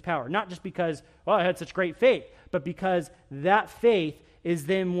because of His power. Not just because, I had such great faith, but because that faith is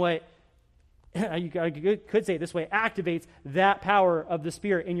then what, you could say it this way, activates that power of the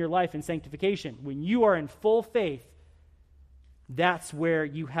Spirit in your life in sanctification. When you are in full faith, that's where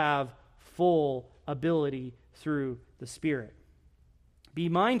you have full ability through the Spirit. Be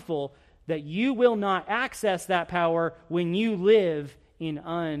mindful that you will not access that power when you live in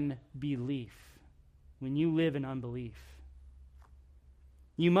unbelief. When you live in unbelief.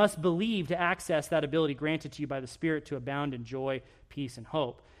 You must believe to access that ability granted to you by the Spirit to abound in joy, peace, and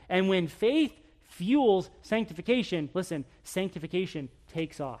hope. And when faith fuels sanctification, listen, sanctification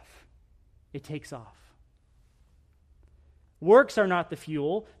takes off. It takes off. Works are not the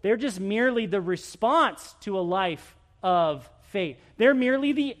fuel. They're just merely the response to a life of faith. They're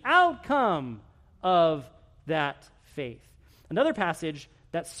merely the outcome of that faith. Another passage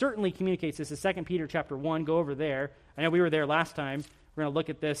that certainly communicates this is 2 Peter chapter 1. Go over there. I know we were there last time. We're going to look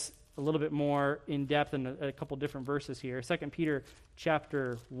at this a little bit more in depth in a couple different verses here. 2 Peter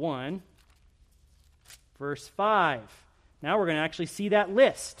chapter 1, verse 5. Now we're going to actually see that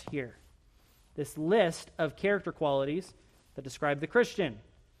list here. This list of character qualities that describe the Christian.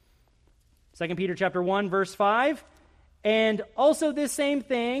 2 Peter chapter 1, verse 5. And also this same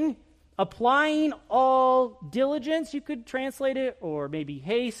thing, applying all diligence, you could translate it, or maybe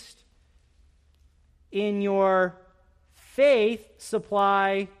haste. In your faith,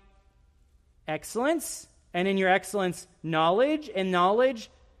 supply excellence, and in your excellence, knowledge, and knowledge,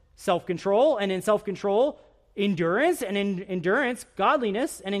 self-control, and in self-control, endurance, and in endurance,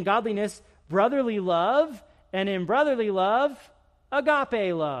 godliness, and in godliness, brotherly love, and in brotherly love,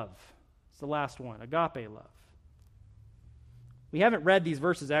 agape love. It's the last one, agape love. We haven't read these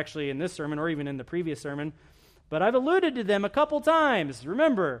verses actually in this sermon or even in the previous sermon, but I've alluded to them a couple times.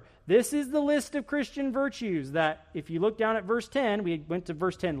 Remember, this is the list of Christian virtues that if you look down at verse 10, we went to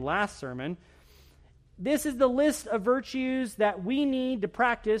verse 10 last sermon, This is the list of virtues that we need to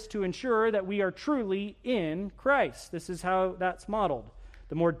practice to ensure that we are truly in Christ. This is how that's modeled.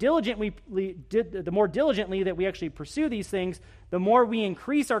 The more diligently that we actually pursue these things, the more we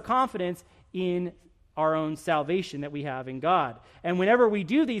increase our confidence in our own salvation that we have in God. And whenever we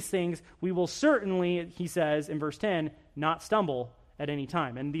do these things, we will certainly, he says in verse 10, not stumble at any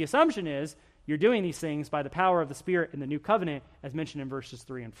time. And the assumption is you're doing these things by the power of the Spirit in the new covenant, as mentioned in verses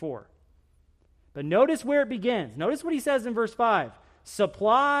 3 and 4. But notice where it begins. Notice what he says in verse 5.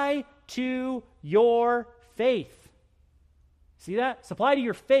 Supply to your faith. See that? Supply to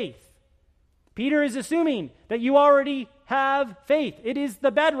your faith. Peter is assuming that you already have faith. It is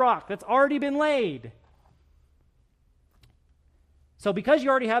the bedrock that's already been laid. So because you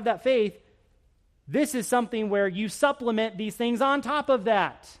already have that faith, this is something where you supplement these things on top of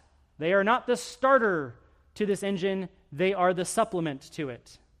that. They are not the starter to this engine. They are the supplement to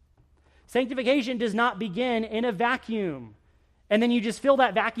it. Sanctification does not begin in a vacuum, and then you just fill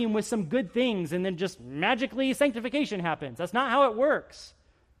that vacuum with some good things, and then just magically sanctification happens. That's not how it works.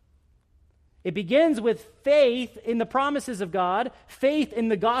 It begins with faith in the promises of God, faith in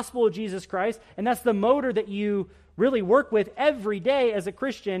the gospel of Jesus Christ, and that's the motor that you really work with every day as a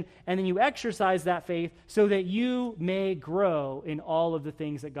Christian, and then you exercise that faith so that you may grow in all of the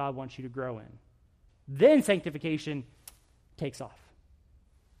things that God wants you to grow in. Then sanctification takes off.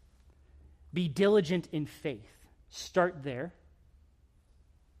 Be diligent in faith. Start there.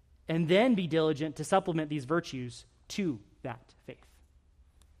 And then be diligent to supplement these virtues to that faith.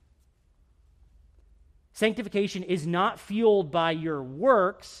 Sanctification is not fueled by your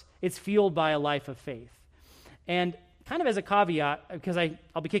works. It's fueled by a life of faith. And kind of as a caveat, because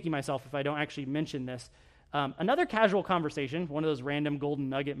I'll be kicking myself if I don't actually mention this, another casual conversation, one of those random golden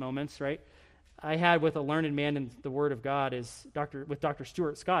nugget moments, right, I had with a learned man in the Word of God is with Dr.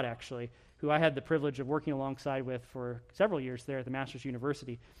 Stuart Scott, actually, who I had the privilege of working alongside with for several years there at the Masters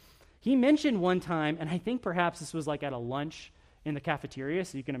University. He mentioned one time, and I think perhaps this was like at a lunch in the cafeteria,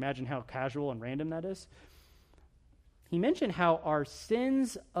 so you can imagine how casual and random that is. He mentioned how our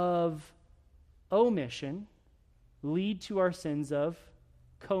sins of omission lead to our sins of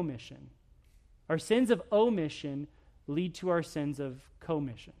commission. Our sins of omission lead to our sins of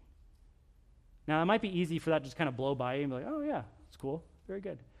commission. Now, it might be easy for that to just kind of blow by you and be like, oh yeah, it's cool, very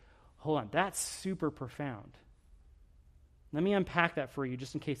good. Hold on, that's super profound. Let me unpack that for you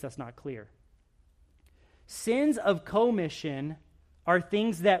just in case that's not clear. Sins of commission are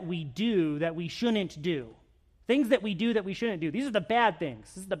things that we do that we shouldn't do. Things that we do that we shouldn't do. These are the bad things.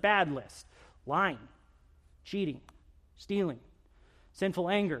 This is the bad list. Lying, cheating, stealing, sinful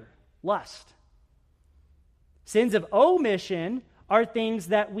anger, lust. Sins of omission are things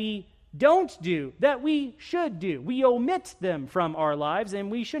that we don't do, that we should do. We omit them from our lives, and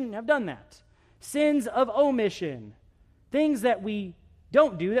we shouldn't have done that. Sins of omission, things that we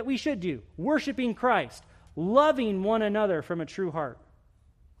don't do that we should do. Worshiping Christ, loving one another from a true heart.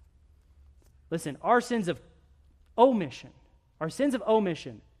 Listen, our sins of omission,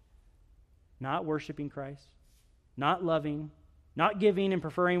 not worshiping Christ, not loving, not giving and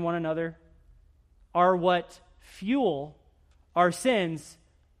preferring one another, are what fuel our sins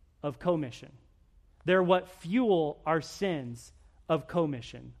of commission. They're what fuel our sins of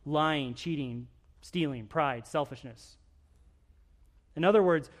commission. Lying, cheating, stealing, pride, selfishness. In other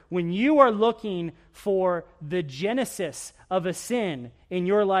words, when you are looking for the genesis of a sin in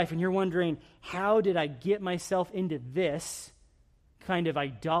your life and you're wondering, how did I get myself into this kind of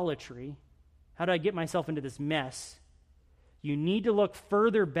idolatry? How did I get myself into this mess? You need to look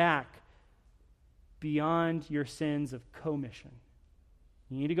further back beyond your sins of commission.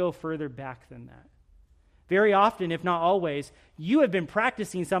 You need to go further back than that. Very often, if not always, you have been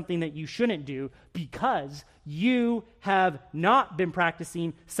practicing something that you shouldn't do because you have not been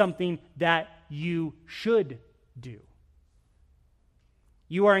practicing something that you should do.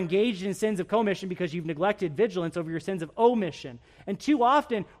 You are engaged in sins of commission because you've neglected vigilance over your sins of omission. And too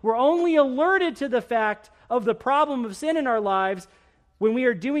often, we're only alerted to the fact of the problem of sin in our lives when we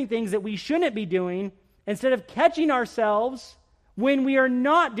are doing things that we shouldn't be doing, instead of catching ourselves when we are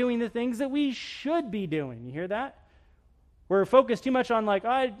not doing the things that we should be doing. You hear that? We're focused too much on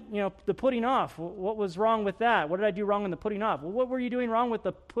the putting off. What was wrong with that? What did I do wrong in the putting off? Well, what were you doing wrong with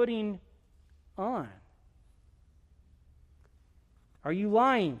the putting on? Are you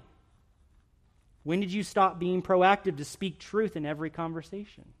lying? When did you stop being proactive to speak truth in every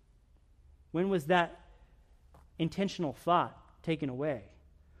conversation? When was that intentional thought taken away?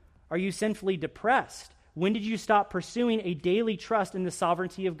 Are you sinfully depressed? When did you stop pursuing a daily trust in the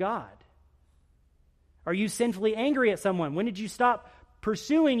sovereignty of God? Are you sinfully angry at someone? When did you stop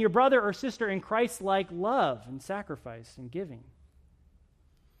pursuing your brother or sister in Christ-like love and sacrifice and giving.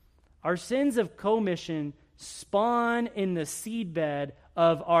 Our sins of commission spawn in the seedbed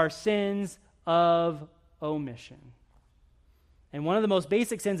of our sins of omission. And one of the most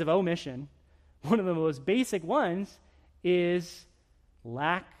basic sins of omission, one of the most basic ones, is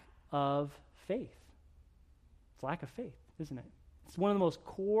lack of faith. It's lack of faith, isn't it? It's one of the most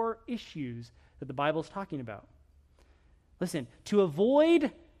core issues that the Bible is talking about. Listen, to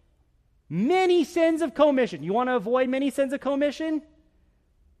avoid many sins of commission, you want to avoid many sins of commission?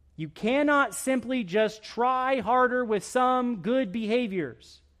 You cannot simply just try harder with some good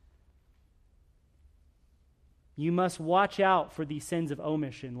behaviors. You must watch out for these sins of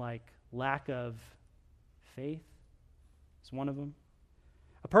omission, like lack of faith is one of them.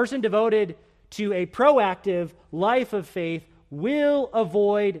 A person devoted to a proactive life of faith will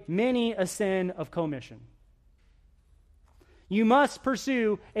avoid many a sin of commission. You must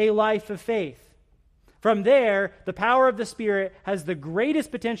pursue a life of faith. From there, the power of the Spirit has the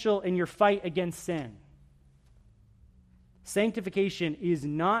greatest potential in your fight against sin. Sanctification is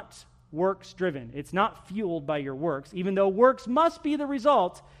not works-driven. It's not fueled by your works. Even though works must be the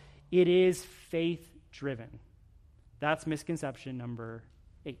result, it is faith-driven. That's misconception number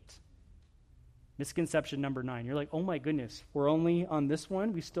 8. Misconception number 9. You're like, oh my goodness, we're only on this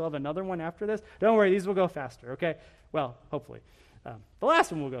one? We still have another one after this? Don't worry, these will go faster, okay? Well, hopefully. The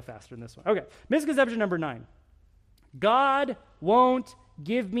last one will go faster than this one. Okay, misconception number 9. God won't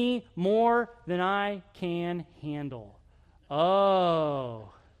give me more than I can handle. Oh,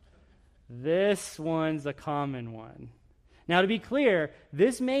 this one's a common one. Now, to be clear,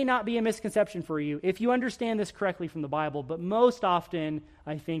 this may not be a misconception for you if you understand this correctly from the Bible, but most often,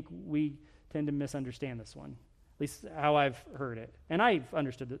 I think we tend to misunderstand this one, at least how I've heard it. And I've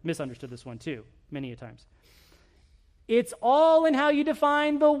misunderstood this one too, many a times. It's all in how you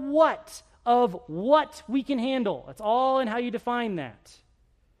define the what of what we can handle. It's all in how you define that.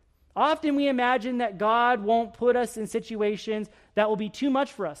 Often we imagine that God won't put us in situations that will be too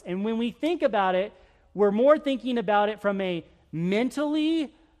much for us. And when we think about it, we're more thinking about it from a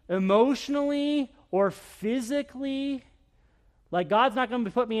mentally, emotionally, or physically. Like God's not going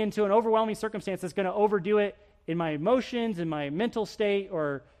to put me into an overwhelming circumstance that's going to overdo it in my emotions, in my mental state,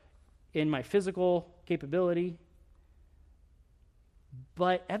 or in my physical capability.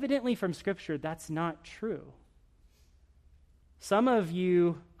 But evidently from Scripture, that's not true. Some of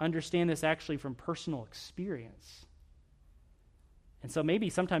you understand this actually from personal experience. And so maybe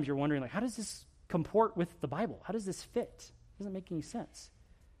sometimes you're wondering, like, how does this comport with the Bible? How does this fit? It doesn't make any sense.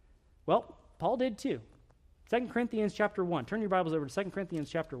 Well, Paul did too. 2 Corinthians chapter 1. Turn your Bibles over to 2 Corinthians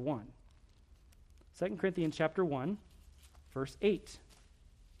chapter 1. 2 Corinthians chapter 1, verse 8.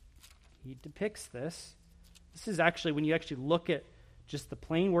 He depicts this. This is actually, when you actually look at just the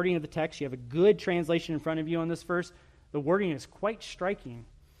plain wording of the text, you have a good translation in front of you on this verse. The wording is quite striking.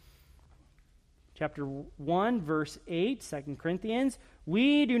 Chapter 1, verse 8, 2 Corinthians.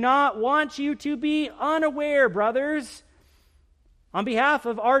 We do not want you to be unaware, brothers, on behalf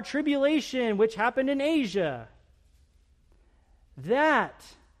of our tribulation which happened in Asia, that,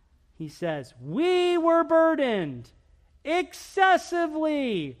 he says, we were burdened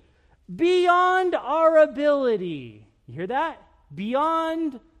excessively beyond our ability. You hear that?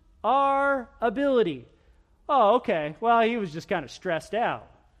 Beyond our ability. Oh, okay. Well, he was just kind of stressed out.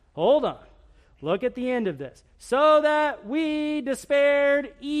 Hold on. Look at the end of this. So that we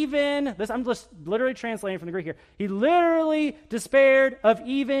despaired even, this I'm just literally translating from the Greek here. He literally despaired of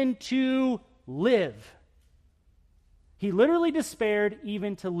even to live. He literally despaired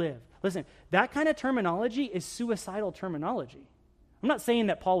even to live. Listen, that kind of terminology is suicidal terminology. I'm not saying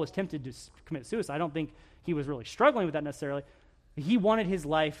that Paul was tempted to commit suicide. I don't think he was really struggling with that necessarily. He wanted his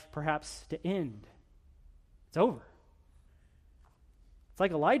life perhaps to end. It's over. It's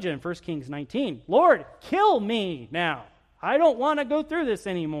like Elijah in 1 Kings 19. Lord, kill me now. I don't want to go through this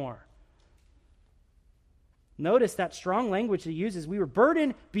anymore. Notice that strong language he uses. We were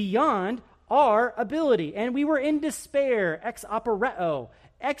burdened beyond our ability, and we were in despair, ex opereo.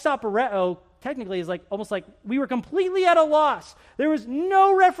 Ex opereo technically is like almost like we were completely at a loss. There was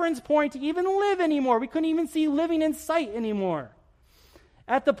no reference point to even live anymore. We couldn't even see living in sight anymore.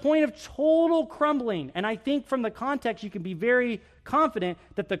 At the point of total crumbling, and I think from the context you can be very confident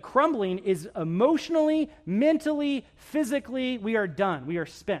that the crumbling is emotionally, mentally, physically, we are done. We are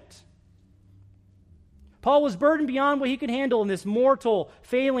spent. Paul was burdened beyond what he could handle in this mortal,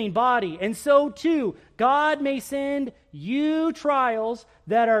 failing body. And so too, God may send you trials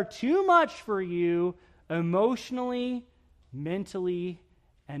that are too much for you emotionally, mentally,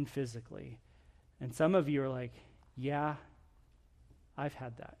 and physically. And some of you are like, yeah, I've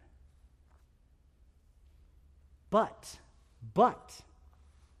had that. But,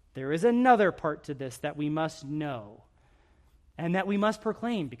 there is another part to this that we must know and that we must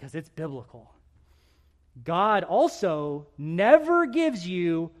proclaim because it's biblical. God also never gives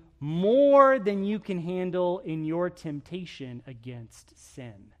you more than you can handle in your temptation against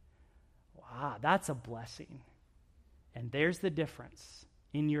sin. Wow, that's a blessing. And there's the difference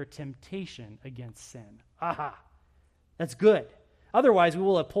in your temptation against sin. Aha, that's good. Otherwise, we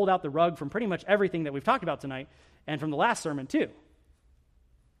will have pulled out the rug from pretty much everything that we've talked about tonight and from the last sermon too.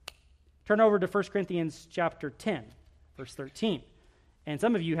 Turn over to 1 Corinthians chapter 10, verse 13. And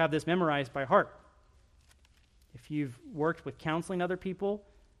some of you have this memorized by heart. If you've worked with counseling other people,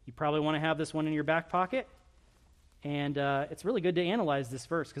 you probably want to have this one in your back pocket. And it's really good to analyze this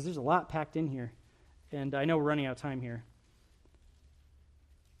verse because there's a lot packed in here. And I know we're running out of time here.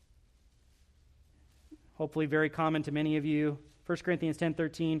 Hopefully very common to many of you. 1 Corinthians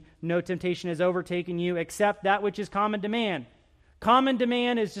 10:13, no temptation has overtaken you except that which is common to man. Common to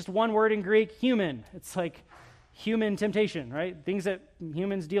man is just one word in Greek, human. It's like human temptation, right? Things that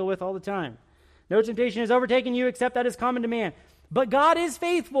humans deal with all the time. No temptation has overtaken you except that is common to man. But God is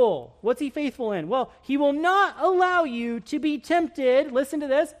faithful. What's he faithful in? Well, he will not allow you to be tempted, listen to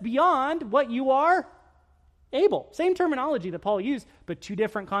this, beyond what you are able. Same terminology that Paul used, but two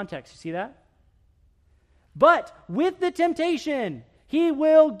different contexts. You see that? But with the temptation, he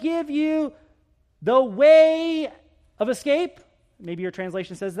will give you the way of escape. Maybe your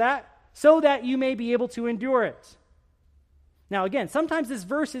translation says that. So that you may be able to endure it. Now again, sometimes this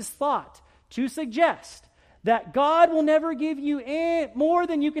verse is thought to suggest that God will never give you more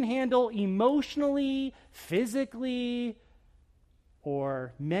than you can handle emotionally, physically,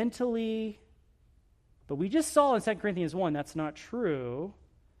 or mentally. But we just saw in 2 Corinthians 1 that's not true.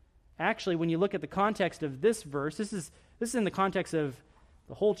 Actually, when you look at the context of this verse, this is in the context of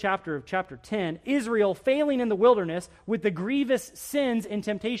the whole chapter of chapter 10, Israel failing in the wilderness with the grievous sins and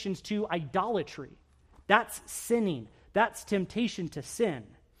temptations to idolatry. That's sinning. That's temptation to sin.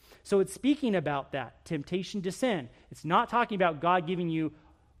 So it's speaking about that, temptation to sin. It's not talking about God giving you,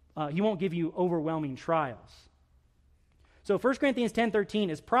 he won't give you overwhelming trials. So 1 Corinthians 10:13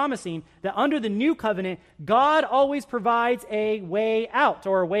 is promising that under the new covenant, God always provides a way out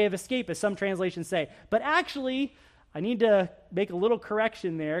or a way of escape, as some translations say. But actually, I need to make a little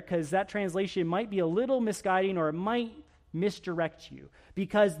correction there because that translation might be a little misguiding or it might misdirect you.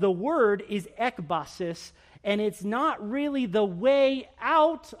 Because the word is ekbasis, and it's not really the way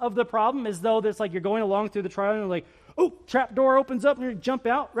out of the problem, as though it's like you're going along through the trial and you're like, oh, trap door opens up and you jump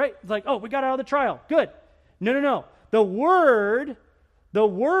out, right? It's like, oh, we got out of the trial. Good. No. The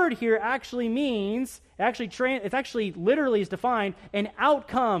word here actually means, it's actually literally is defined an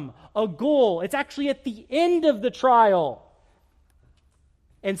outcome, a goal. It's actually at the end of the trial.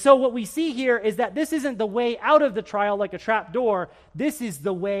 And so what we see here is that this isn't the way out of the trial like a trap door. This is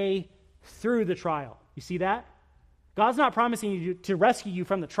the way through the trial. You see that? God's not promising you to rescue you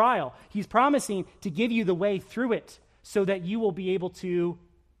from the trial. He's promising to give you the way through it so that you will be able to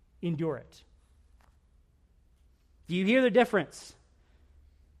endure it. Do you hear the difference?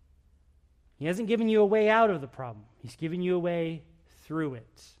 He hasn't given you a way out of the problem. He's given you a way through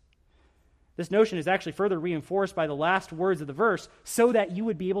it. This notion is actually further reinforced by the last words of the verse, so that you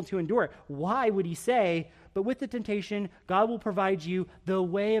would be able to endure it. Why would he say, but with the temptation, God will provide you the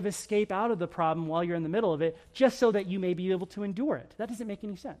way of escape out of the problem while you're in the middle of it, just so that you may be able to endure it? That doesn't make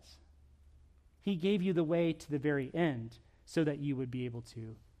any sense. He gave you the way to the very end so that you would be able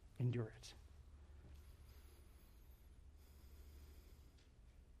to endure it.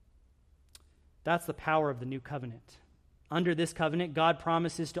 That's the power of the new covenant. Under this covenant, God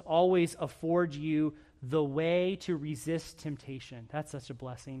promises to always afford you the way to resist temptation. That's such a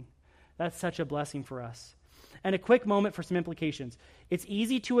blessing. That's such a blessing for us. And a quick moment for some implications. It's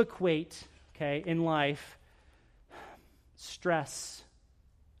easy to equate, in life, stress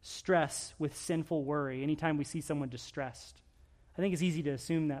with sinful worry anytime we see someone distressed. I think it's easy to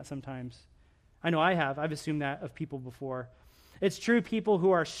assume that sometimes. I know I have. I've assumed that of people before. It's true, people who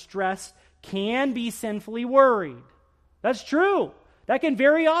are stressed can be sinfully worried. That's true. That can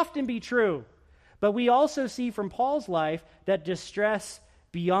very often be true. But we also see from Paul's life that distress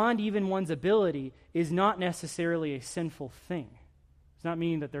beyond even one's ability is not necessarily a sinful thing. It's not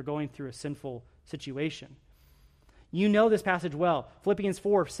meaning that they're going through a sinful situation. You know this passage well. Philippians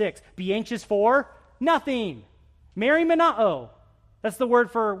 4:6. Be anxious for nothing. Mary menao. That's the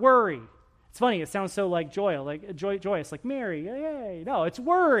word for worry. It's funny, it sounds so like joyous, like Mary, yay. No, it's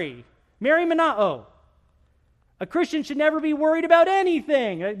worry. Mary menao. A Christian should never be worried about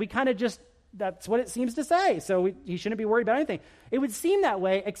anything. We kind of just that's what it seems to say. So he shouldn't be worried about anything. It would seem that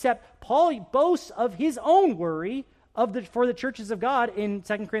way, except Paul boasts of his own worry for the churches of God in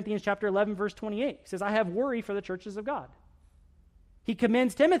 2 Corinthians chapter 11, verse 28. He says, I have worry for the churches of God. He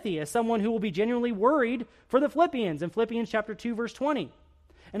commends Timothy as someone who will be genuinely worried for the Philippians in Philippians chapter 2, verse 20.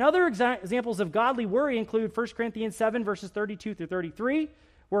 And other examples of godly worry include 1 Corinthians 7, verses 32 through 33,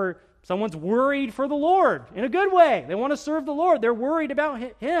 where someone's worried for the Lord in a good way. They want to serve the Lord. They're worried about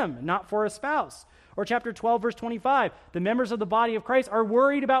him, not for a spouse. Or chapter 12, verse 25, the members of the body of Christ are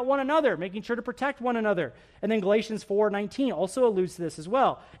worried about one another, making sure to protect one another. And then Galatians 4:19 also alludes to this as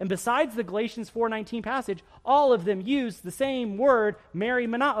well. And besides the Galatians 4:19 passage, all of them use the same word,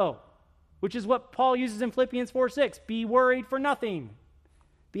 merimenao, which is what Paul uses in Philippians 4:6. Be worried for nothing.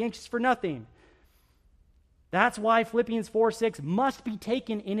 Be anxious for nothing. That's why Philippians 4:6 must be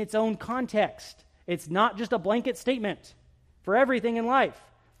taken in its own context. It's not just a blanket statement for everything in life.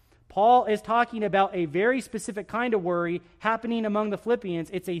 Paul is talking about a very specific kind of worry happening among the Philippians.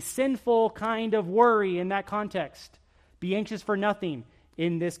 It's a sinful kind of worry in that context. Be anxious for nothing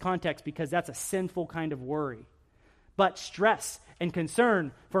in this context because that's a sinful kind of worry. But stress and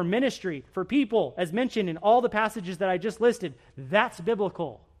concern for ministry, for people, as mentioned in all the passages that I just listed, that's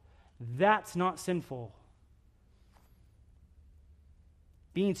biblical. That's not sinful.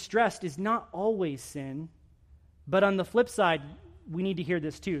 Being stressed is not always sin, but on the flip side, we need to hear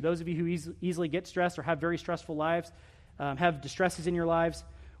this too. Those of you who easily get stressed or have very stressful lives, have distresses in your lives,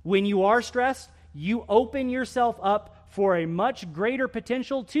 when you are stressed, you open yourself up for a much greater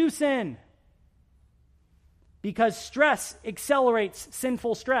potential to sin. Because stress accelerates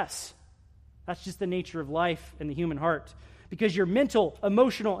sinful stress. That's just the nature of life and the human heart. Because your mental,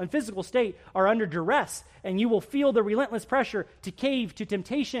 emotional, and physical state are under duress, and you will feel the relentless pressure to cave to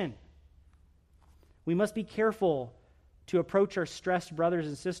temptation. We must be careful to approach our stressed brothers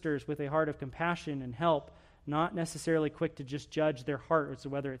and sisters with a heart of compassion and help, not necessarily quick to just judge their heart as to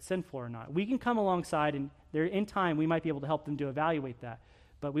whether it's sinful or not. We can come alongside, and in time, we might be able to help them to evaluate that.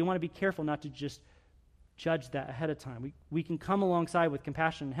 But we want to be careful not to just judge that ahead of time. We can come alongside with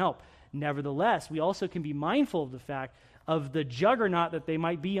compassion and help. Nevertheless, we also can be mindful of the fact of the juggernaut that they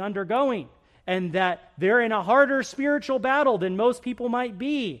might be undergoing, and that they're in a harder spiritual battle than most people might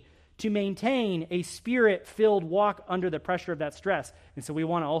be to maintain a spirit-filled walk under the pressure of that stress. And so we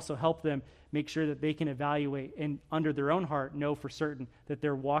want to also help them make sure that they can evaluate and under their own heart know for certain that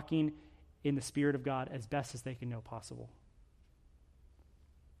they're walking in the Spirit of God as best as they can know possible.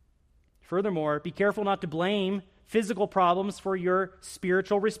 Furthermore, be careful not to blame physical problems for your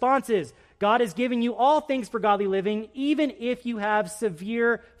spiritual responses. God has given you all things for godly living, even if you have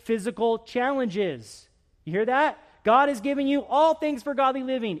severe physical challenges. You hear that? God has given you all things for godly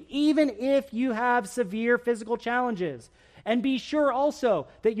living, even if you have severe physical challenges. And be sure also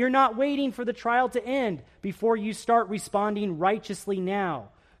that you're not waiting for the trial to end before you start responding righteously now.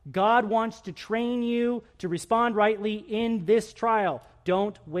 God wants to train you to respond rightly in this trial.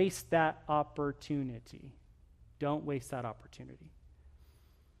 Don't waste that opportunity. Don't waste that opportunity.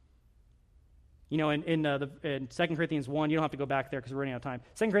 You know, in 2 Corinthians 1, you don't have to go back there because we're running out of time.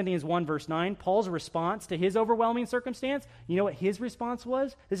 2 Corinthians 1, verse 9, Paul's response to his overwhelming circumstance, you know what his response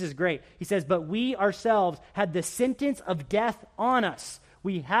was? This is great. He says, but we ourselves had the sentence of death on us.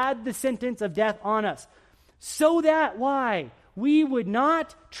 We had the sentence of death on us. So that, why? We would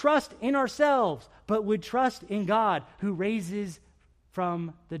not trust in ourselves, but would trust in God who raises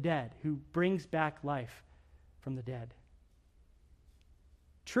from the dead, who brings back life from the dead.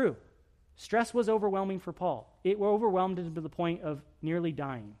 True. Stress was overwhelming for Paul. It overwhelmed him to the point of nearly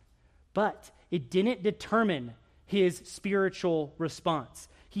dying. But it didn't determine his spiritual response.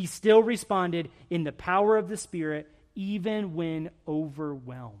 He still responded in the power of the Spirit, even when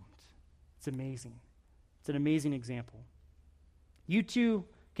overwhelmed. It's amazing. It's an amazing example. You too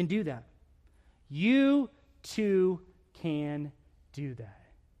can do that. You too can do that.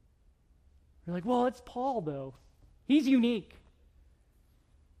 You're like, well, it's Paul, though. He's unique.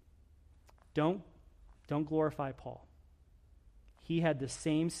 Don't glorify Paul. He had the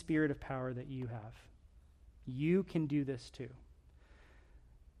same spirit of power that you have. You can do this too.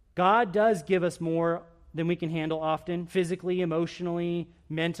 God does give us more than we can handle often, physically, emotionally,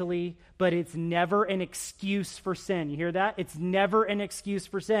 mentally, but it's never an excuse for sin. You hear that? It's never an excuse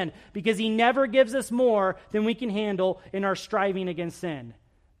for sin because he never gives us more than we can handle in our striving against sin.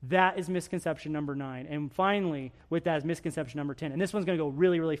 That is misconception number 9. And finally, with that is misconception number 10. And this one's going to go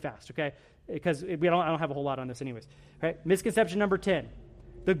really, really fast, okay? Because I don't have a whole lot on this anyways. Right? Misconception number 10.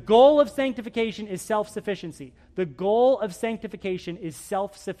 The goal of sanctification is self-sufficiency. The goal of sanctification is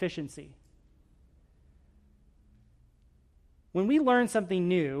self-sufficiency. when we learn something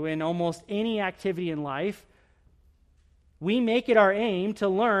new in almost any activity in life, we make it our aim to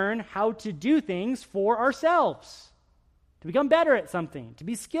learn how to do things for ourselves, to become better at something, to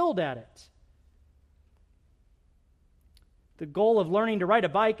be skilled at it. The goal of learning to ride a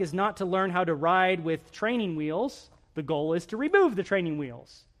bike is not to learn how to ride with training wheels. The goal is to remove the training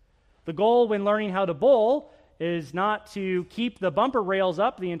wheels. The goal when learning how to bowl is not to keep the bumper rails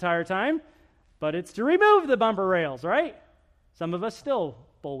up the entire time, but it's to remove the bumper rails, right? Some of us still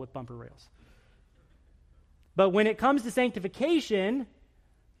bowl with bumper rails. But when it comes to sanctification,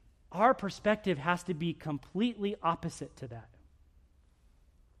 our perspective has to be completely opposite to that.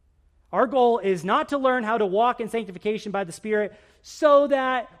 Our goal is not to learn how to walk in sanctification by the Spirit so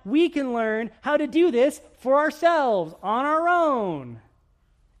that we can learn how to do this for ourselves, on our own,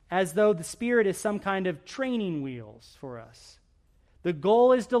 as though the Spirit is some kind of training wheels for us. The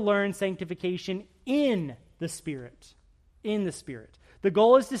goal is to learn sanctification in the Spirit. In the Spirit. The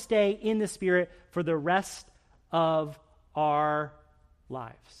goal is to stay in the Spirit for the rest of our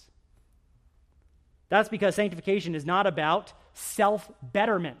lives. That's because sanctification is not about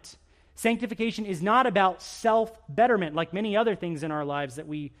self-betterment. Sanctification is not about self-betterment like many other things in our lives that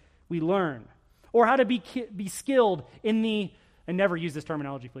we learn. Or how to be skilled in the, and never use this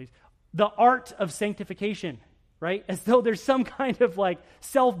terminology, please, the art of sanctification, right? As though there's some kind of like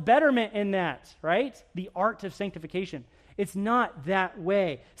self-betterment in that, right? The art of sanctification. It's not that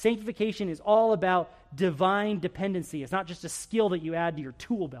way. Sanctification is all about divine dependency. It's not just a skill that you add to your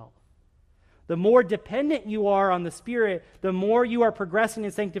tool belt. The more dependent you are on the Spirit, the more you are progressing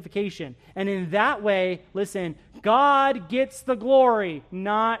in sanctification. And in that way, listen, God gets the glory,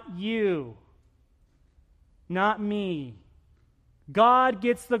 not you. Not me. God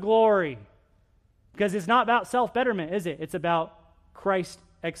gets the glory. Because it's not about self-betterment, is it? It's about Christ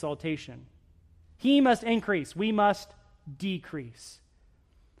exaltation. He must increase. We must decrease.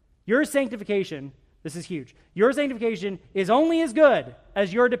 Your sanctification, this is huge, your sanctification is only as good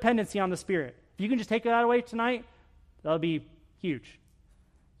as your dependency on the Spirit. If you can just take that away tonight, that'll be huge.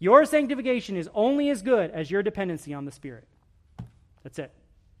 Your sanctification is only as good as your dependency on the Spirit. That's it.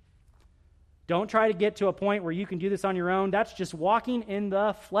 Don't try to get to a point where you can do this on your own. That's just walking in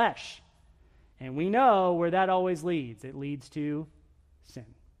the flesh. And we know where that always leads. It leads to sin.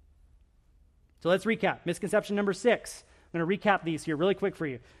 So let's recap. Misconception number 6. I'm going to recap these here really quick for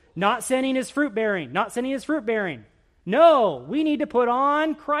you. Not sinning is fruit-bearing. Not sinning is fruit-bearing. No, we need to put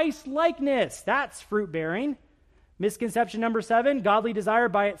on Christ-likeness. That's fruit-bearing. Misconception number 7, godly desire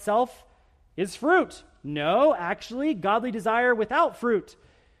by itself is fruit. No, actually, godly desire without fruit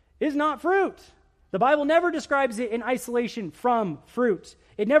is not fruit. The Bible never describes it in isolation from fruit.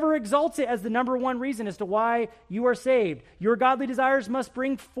 It never exalts it as the number one reason as to why you are saved. Your godly desires must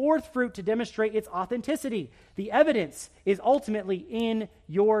bring forth fruit to demonstrate its authenticity. The evidence is ultimately in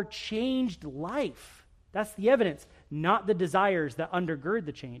your changed life. That's the evidence, not the desires that undergird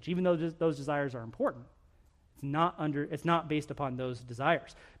the change, even though those desires are important. It's not based upon those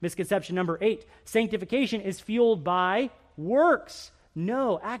desires. Misconception number 8, sanctification is fueled by works.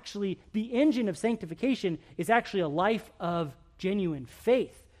 No, actually, the engine of sanctification is actually a life of genuine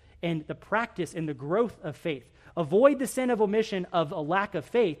faith and the practice and the growth of faith. Avoid the sin of omission of a lack of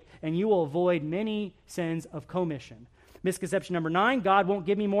faith, and you will avoid many sins of commission. Misconception number 9, God won't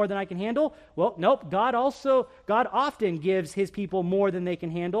give me more than I can handle. Well, nope, God often gives his people more than they can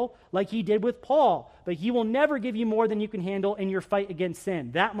handle, like he did with Paul. But he will never give you more than you can handle in your fight against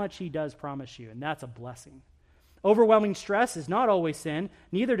sin. That much he does promise you, and that's a blessing. Overwhelming stress is not always sin.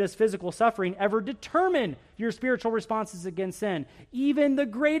 Neither does physical suffering ever determine your spiritual responses against sin. Even the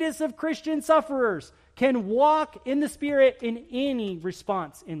greatest of Christian sufferers can walk in the Spirit in any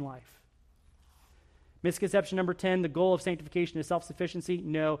response in life. Misconception number 10, the goal of sanctification is self-sufficiency.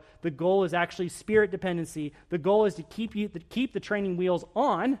 No, the goal is actually Spirit dependency. The goal is to keep the training wheels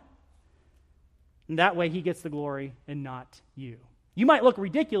on, and that way he gets the glory and not you. You might look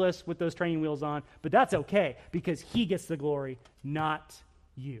ridiculous with those training wheels on, but that's okay because he gets the glory, not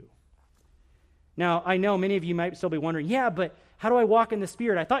you. Now, I know many of you might still be wondering, yeah, but how do I walk in the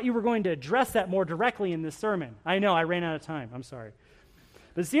Spirit? I thought you were going to address that more directly in this sermon. I know, I ran out of time. I'm sorry.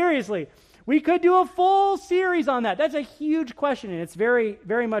 But seriously, we could do a full series on that. That's a huge question, and it's very,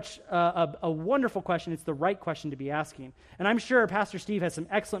 very much a wonderful question. It's the right question to be asking. And I'm sure Pastor Steve has some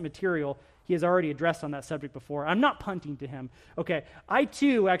excellent material he has already addressed on that subject before. I'm not punting to him. Okay, I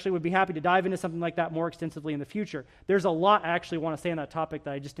too actually would be happy to dive into something like that more extensively in the future. There's a lot I actually want to say on that topic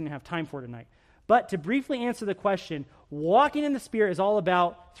that I just didn't have time for tonight. But to briefly answer the question, walking in the Spirit is all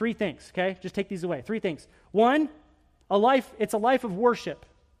about 3 things, okay? Just take these away. 3 things. 1, it's a life of worship.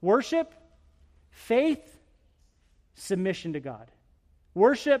 Worship, faith, submission to God.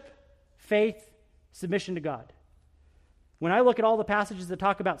 Worship, faith, submission to God. When I look at all the passages that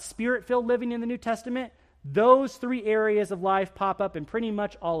talk about Spirit-filled living in the New Testament, those three areas of life pop up in pretty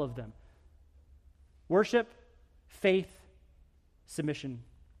much all of them. Worship, faith, submission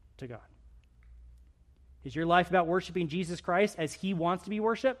to God. Is your life about worshiping Jesus Christ as he wants to be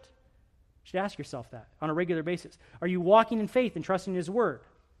worshiped? You should ask yourself that on a regular basis. Are you walking in faith and trusting his word?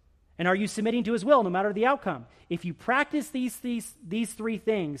 And are you submitting to his will no matter the outcome? If you practice these three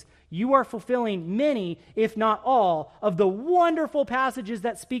things, you are fulfilling many, if not all, of the wonderful passages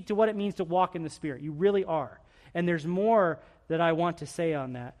that speak to what it means to walk in the Spirit. You really are. And there's more that I want to say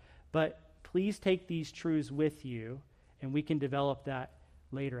on that. But please take these truths with you, and we can develop that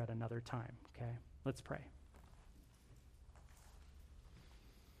later at another time. Okay? Let's pray.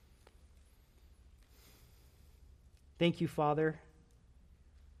 Thank you, Father,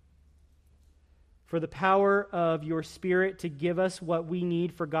 for the power of your Spirit to give us what we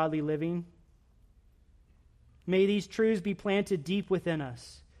need for godly living. May these truths be planted deep within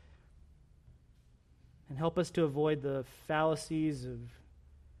us and help us to avoid the fallacies of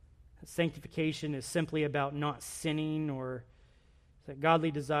sanctification is simply about not sinning, or that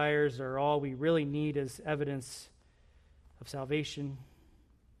godly desires are all we really need as evidence of salvation,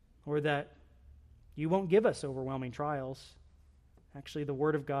 or that you won't give us overwhelming trials. Actually, the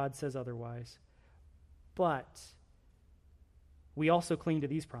Word of God says otherwise. But we also cling to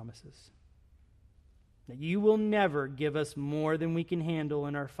these promises, that you will never give us more than we can handle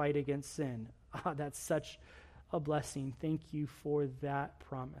in our fight against sin. That's such a blessing. Thank you for that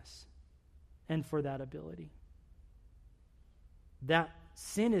promise and for that ability. That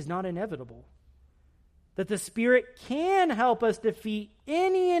sin is not inevitable. That the Spirit can help us defeat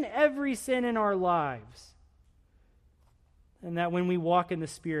any and every sin in our lives. And that when we walk in the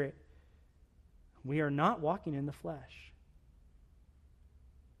Spirit, we are not walking in the flesh.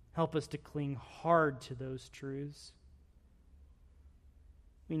 Help us to cling hard to those truths.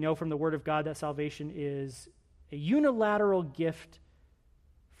 We know from the Word of God that salvation is a unilateral gift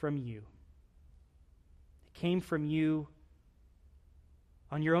from you. It came from you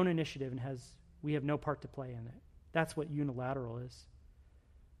on your own initiative, and we have no part to play in it. That's what unilateral is.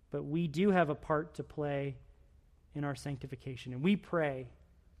 But we do have a part to play in our sanctification. And we pray,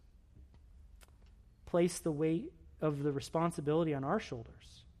 place the weight of the responsibility on our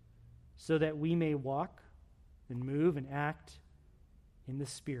shoulders so that we may walk and move and act in the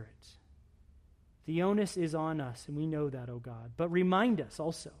Spirit. The onus is on us, and we know that, O God. But remind us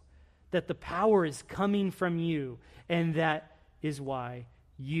also that the power is coming from you, and that is why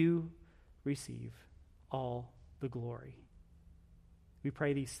you receive all the glory. We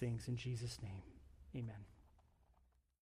pray these things in Jesus' name. Amen.